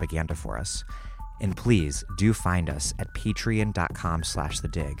make propaganda for us. And please do find us at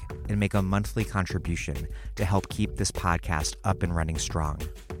patreon.com/thedig and make a monthly contribution to help keep this podcast up and running strong.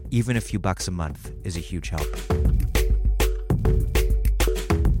 Even a few bucks a month is a huge help.